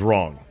 Doyle is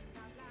wrong.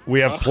 We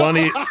have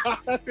plenty.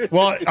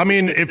 Well, I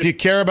mean, if you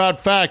care about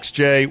facts,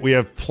 Jay, we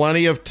have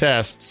plenty of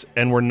tests,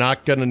 and we're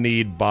not going to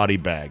need body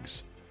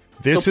bags.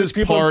 This so is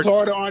people part. In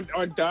Florida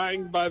aren't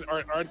dying by.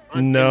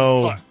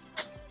 No,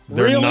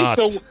 they're really? not.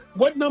 So,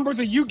 what numbers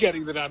are you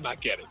getting that I'm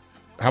not getting?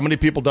 How many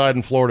people died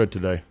in Florida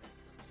today?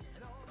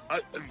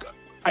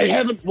 I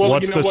haven't. Well,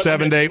 what's the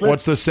 7 day?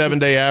 What's the 7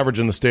 day average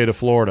in the state of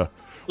Florida?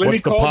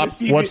 What's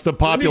the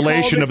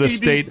population of the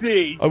state?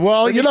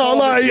 Well, you know,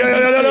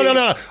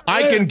 no.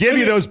 I can give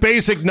you those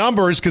basic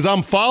numbers because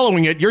I'm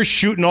following it. You're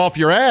shooting off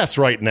your ass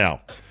right now.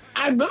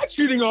 I'm not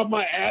shooting off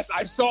my ass.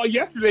 I saw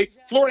yesterday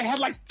Florida had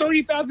like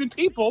 30,000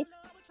 people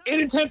in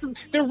intensive.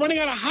 They're running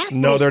out of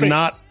hospital. No, they're space.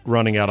 not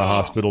running out of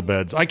hospital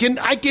beds. I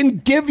can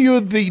give you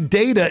the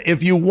data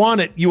if you want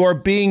it. You are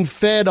being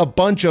fed a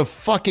bunch of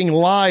fucking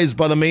lies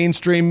by the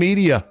mainstream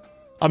media.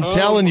 I'm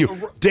telling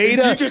you,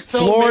 data. Did you just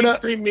Florida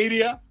mainstream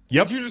media.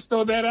 Yep. Did you just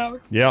throw that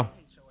out? Yeah.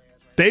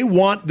 They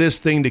want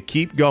this thing to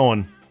keep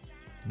going.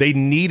 They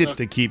need it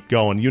to keep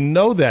going. You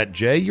know that,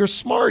 Jay. You're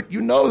smart. You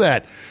know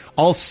that.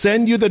 I'll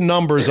send you the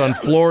numbers on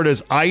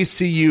Florida's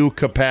ICU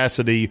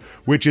capacity,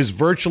 which is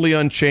virtually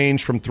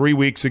unchanged from 3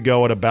 weeks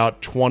ago at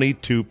about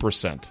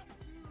 22%.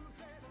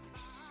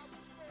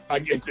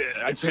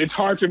 It's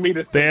hard for me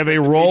to think. They have a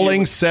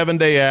rolling 7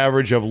 day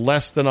average of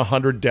less than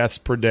 100 deaths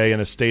per day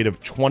in a state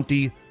of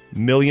 20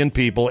 million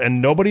people,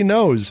 and nobody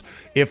knows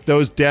if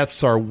those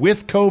deaths are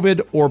with COVID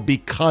or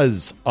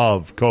because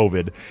of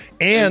COVID.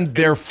 And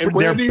they're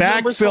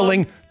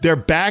backfilling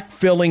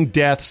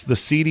deaths, the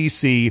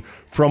CDC,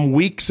 from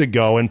weeks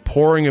ago and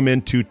pouring them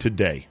into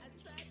today.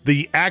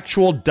 The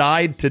actual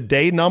died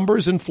today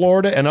numbers in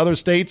Florida and other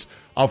states,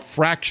 a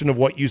fraction of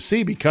what you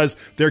see because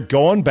they're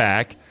going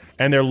back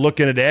and they're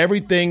looking at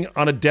everything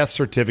on a death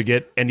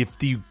certificate, and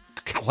if you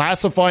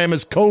classify them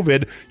as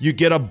COVID, you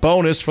get a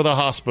bonus for the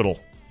hospital.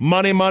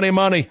 Money, money,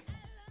 money.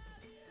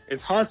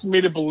 It's hard for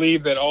me to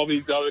believe that all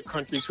these other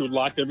countries who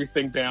locked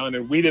everything down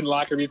and we didn't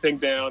lock everything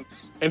down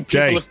and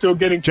people are still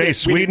getting sick.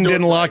 Sweden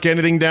didn't lock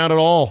anything down at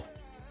all.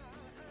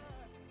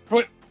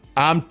 But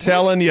I'm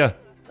telling you,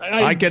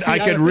 I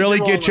could really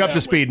get you up to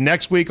speed.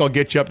 Next week, I'll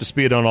get you up to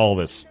speed on all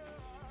this.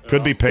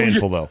 Could be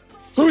painful, though.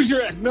 Who's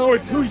your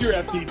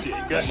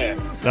FTG? Go ahead.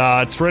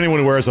 It's for anyone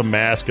who wears a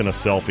mask and a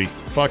selfie.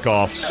 Fuck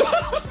off.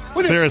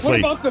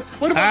 Seriously.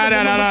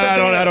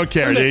 I don't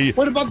care.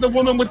 What about the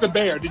woman with the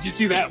bear? Did you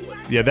see that one?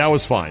 Yeah, that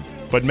was fine.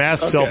 But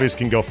mask selfies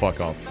can go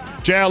fuck off.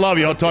 Jay, I love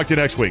you. I'll talk to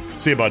you next week.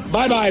 See you, bud.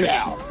 Bye-bye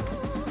now.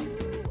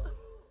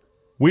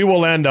 We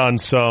will end on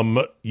some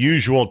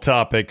usual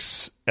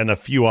topics and a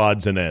few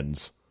odds and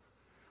ends.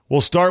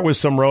 We'll start with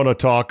some Rona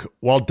talk.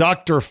 While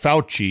Dr.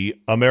 Fauci,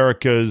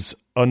 America's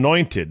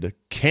anointed,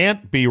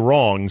 can't be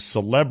wrong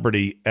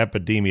celebrity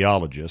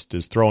epidemiologist,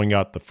 is throwing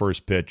out the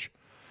first pitch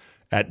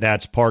at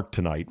Nats Park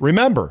tonight.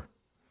 Remember,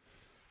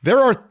 there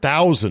are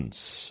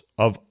thousands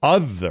of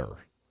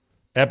other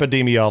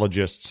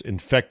epidemiologists,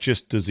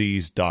 infectious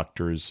disease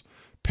doctors,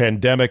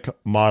 pandemic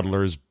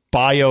modelers,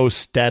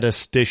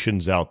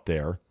 biostatisticians out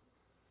there.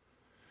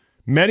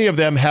 Many of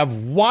them have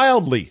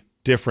wildly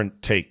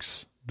different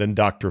takes than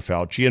Dr.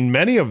 Fauci, and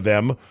many of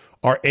them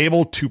are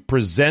able to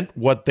present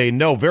what they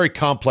know, very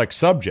complex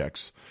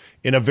subjects,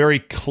 in a very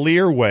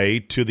clear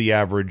way to the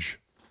average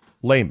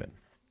layman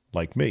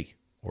like me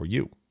or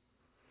you.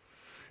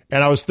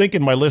 And I was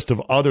thinking my list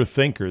of other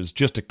thinkers,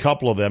 just a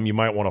couple of them you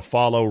might want to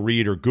follow,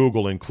 read, or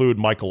Google, include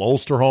Michael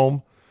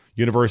Osterholm,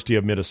 University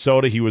of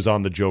Minnesota. He was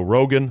on the Joe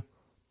Rogan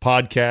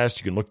podcast.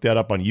 You can look that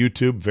up on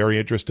YouTube. Very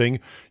interesting.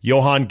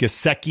 Johan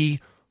Gesicki,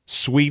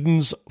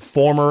 Sweden's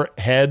former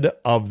head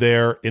of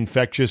their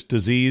infectious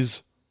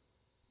disease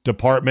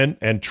department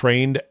and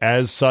trained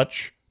as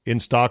such in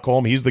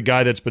Stockholm. He's the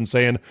guy that's been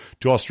saying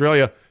to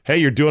Australia, hey,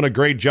 you're doing a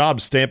great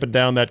job stamping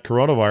down that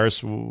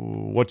coronavirus.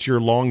 What's your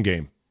long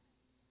game?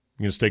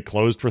 You going to stay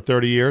closed for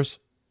 30 years?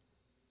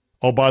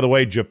 Oh, by the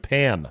way,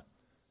 Japan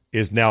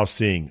is now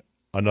seeing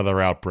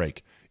another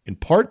outbreak, in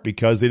part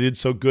because they did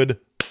so good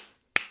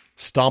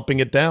stomping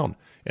it down.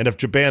 And if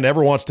Japan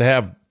ever wants to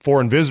have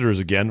foreign visitors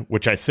again,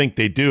 which I think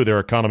they do, their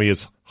economy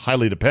is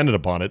highly dependent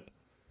upon it,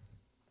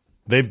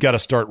 they've got to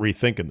start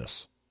rethinking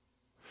this.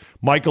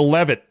 Michael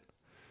Levitt,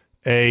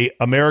 a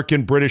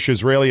American, British,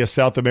 Israeli, a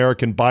South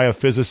American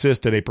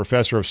biophysicist and a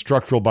professor of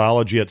structural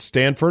biology at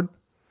Stanford.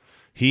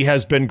 He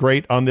has been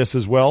great on this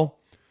as well.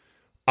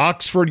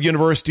 Oxford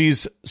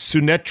University's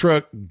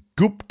Sunetra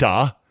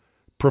Gupta,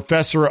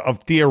 professor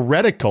of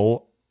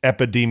theoretical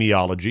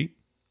epidemiology,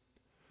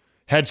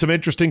 had some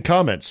interesting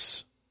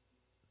comments.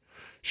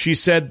 She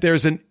said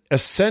there's an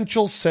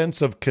essential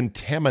sense of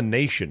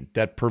contamination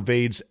that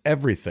pervades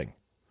everything.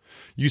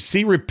 You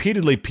see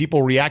repeatedly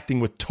people reacting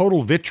with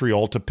total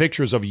vitriol to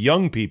pictures of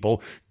young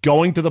people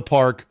going to the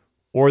park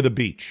or the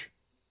beach.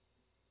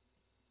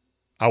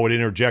 I would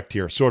interject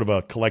here, sort of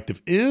a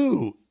collective,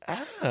 ew,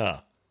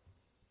 ah.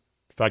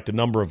 In fact, a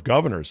number of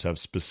governors have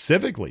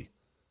specifically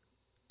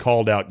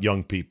called out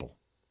young people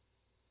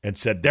and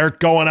said they're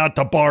going out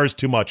to bars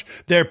too much.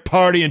 They're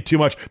partying too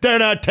much. They're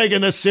not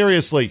taking this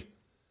seriously.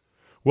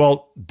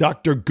 Well,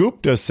 Dr.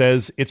 Gupta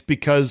says it's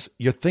because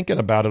you're thinking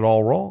about it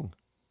all wrong.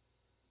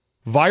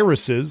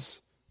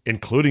 Viruses,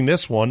 including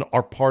this one,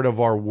 are part of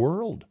our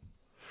world.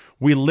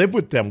 We live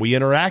with them. We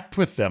interact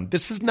with them.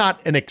 This is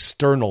not an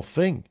external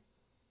thing.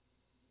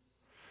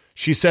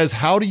 She says,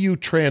 how do you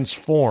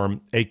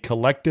transform a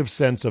collective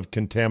sense of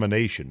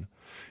contamination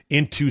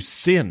into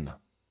sin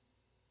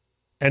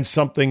and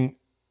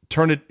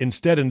turn it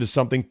instead into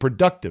something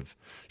productive?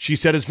 She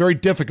said it's very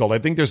difficult. I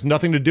think there's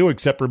nothing to do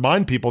except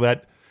remind people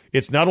that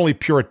it's not only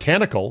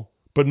puritanical,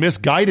 but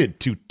misguided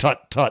to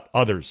tut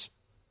others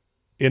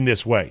in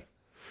this way.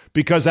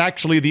 Because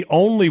actually the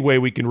only way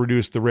we can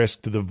reduce the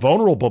risk to the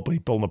vulnerable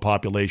people in the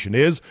population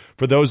is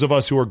for those of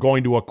us who are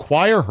going to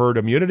acquire herd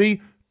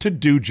immunity to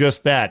do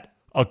just that,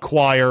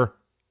 acquire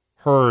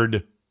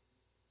herd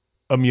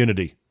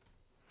immunity.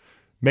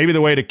 Maybe the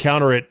way to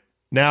counter it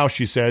now,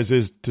 she says,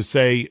 is to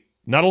say,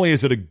 not only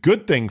is it a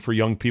good thing for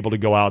young people to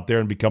go out there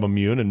and become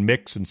immune and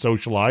mix and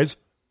socialize,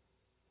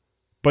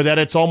 but that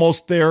it's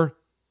almost their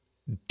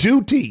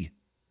duty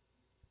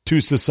to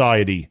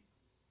society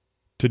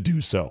to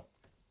do so.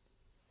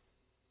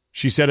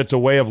 She said it's a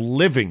way of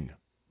living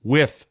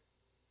with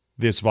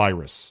this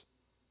virus,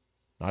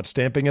 not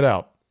stamping it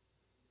out.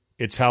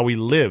 It's how we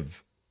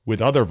live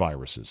with other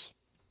viruses.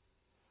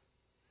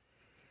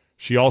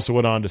 She also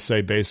went on to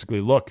say,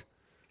 basically, look,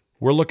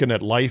 we're looking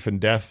at life and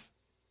death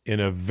in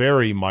a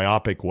very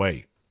myopic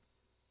way.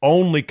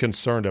 Only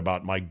concerned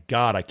about, my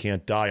God, I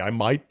can't die. I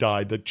might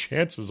die. The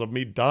chances of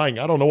me dying,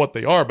 I don't know what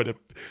they are, but it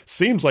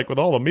seems like with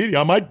all the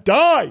media, I might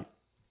die.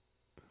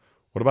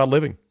 What about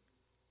living?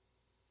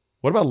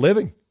 What about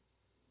living?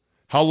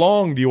 How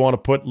long do you want to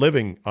put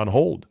living on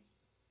hold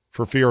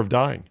for fear of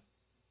dying?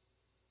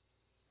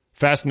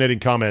 Fascinating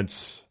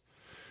comments.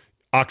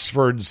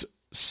 Oxford's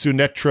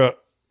Sunetra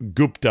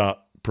Gupta,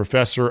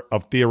 professor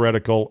of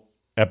theoretical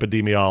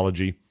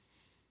epidemiology.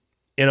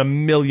 In a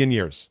million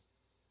years,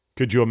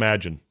 could you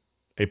imagine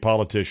a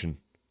politician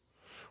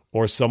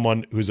or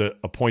someone who's an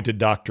appointed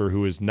doctor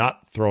who is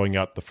not throwing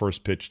out the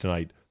first pitch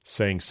tonight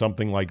saying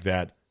something like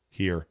that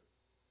here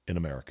in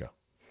America?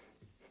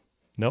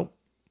 Nope,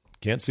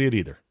 can't see it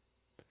either.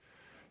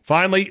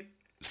 Finally,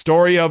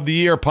 story of the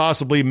year,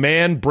 possibly.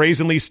 Man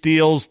brazenly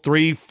steals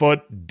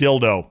 3-foot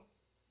dildo,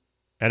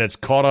 and it's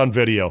caught on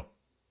video.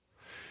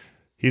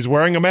 He's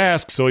wearing a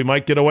mask, so he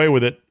might get away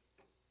with it.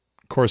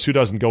 Of course, who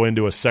doesn't go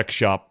into a sex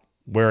shop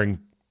wearing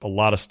a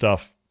lot of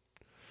stuff?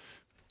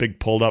 Big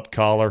pulled-up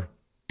collar,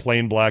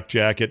 plain black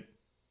jacket,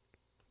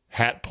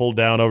 hat pulled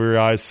down over your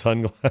eyes,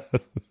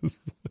 sunglasses.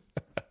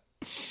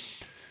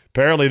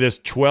 Apparently, this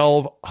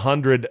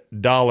 $1,200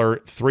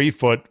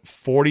 3-foot,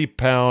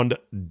 40-pound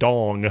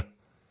dong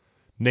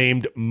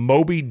named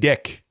Moby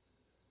Dick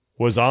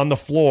was on the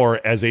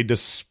floor as a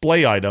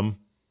display item,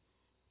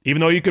 even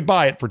though you could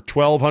buy it for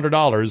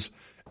 $1,200,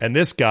 and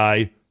this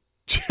guy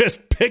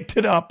just picked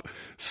it up,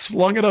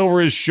 slung it over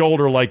his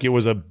shoulder like it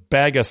was a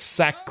bag of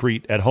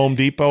sackcrete at Home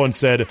Depot and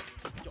said,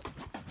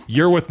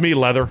 "You're with me,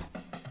 leather."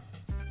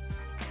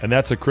 And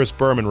that's a Chris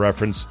Berman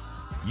reference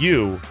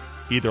you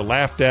either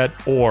laughed at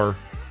or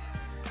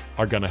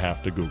are going to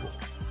have to Google.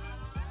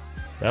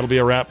 That'll be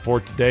a wrap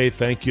for today.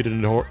 Thank you to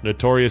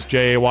Notorious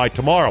J.A.Y.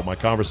 Tomorrow, my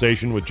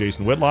conversation with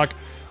Jason Whitlock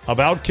of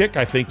Outkick.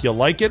 I think you'll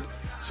like it.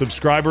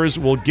 Subscribers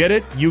will get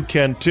it. You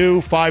can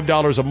too.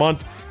 $5 a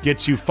month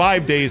gets you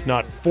 5 days,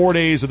 not 4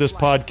 days of this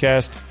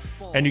podcast.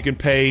 And you can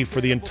pay for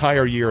the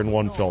entire year in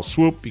one fell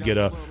swoop. You get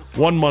a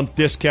 1-month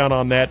discount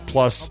on that.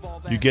 Plus,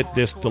 you get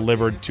this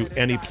delivered to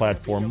any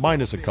platform,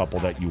 minus a couple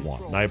that you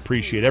want. And I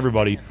appreciate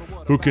everybody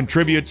who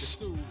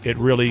contributes. It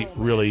really,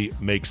 really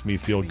makes me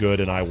feel good,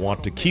 and I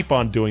want to keep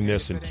on doing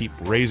this and keep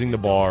raising the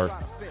bar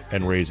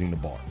and raising the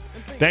bar.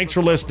 Thanks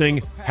for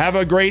listening. Have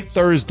a great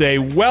Thursday.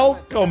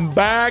 Welcome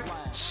back,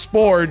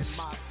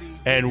 sports,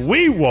 and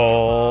we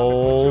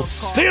will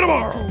see you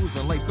tomorrow.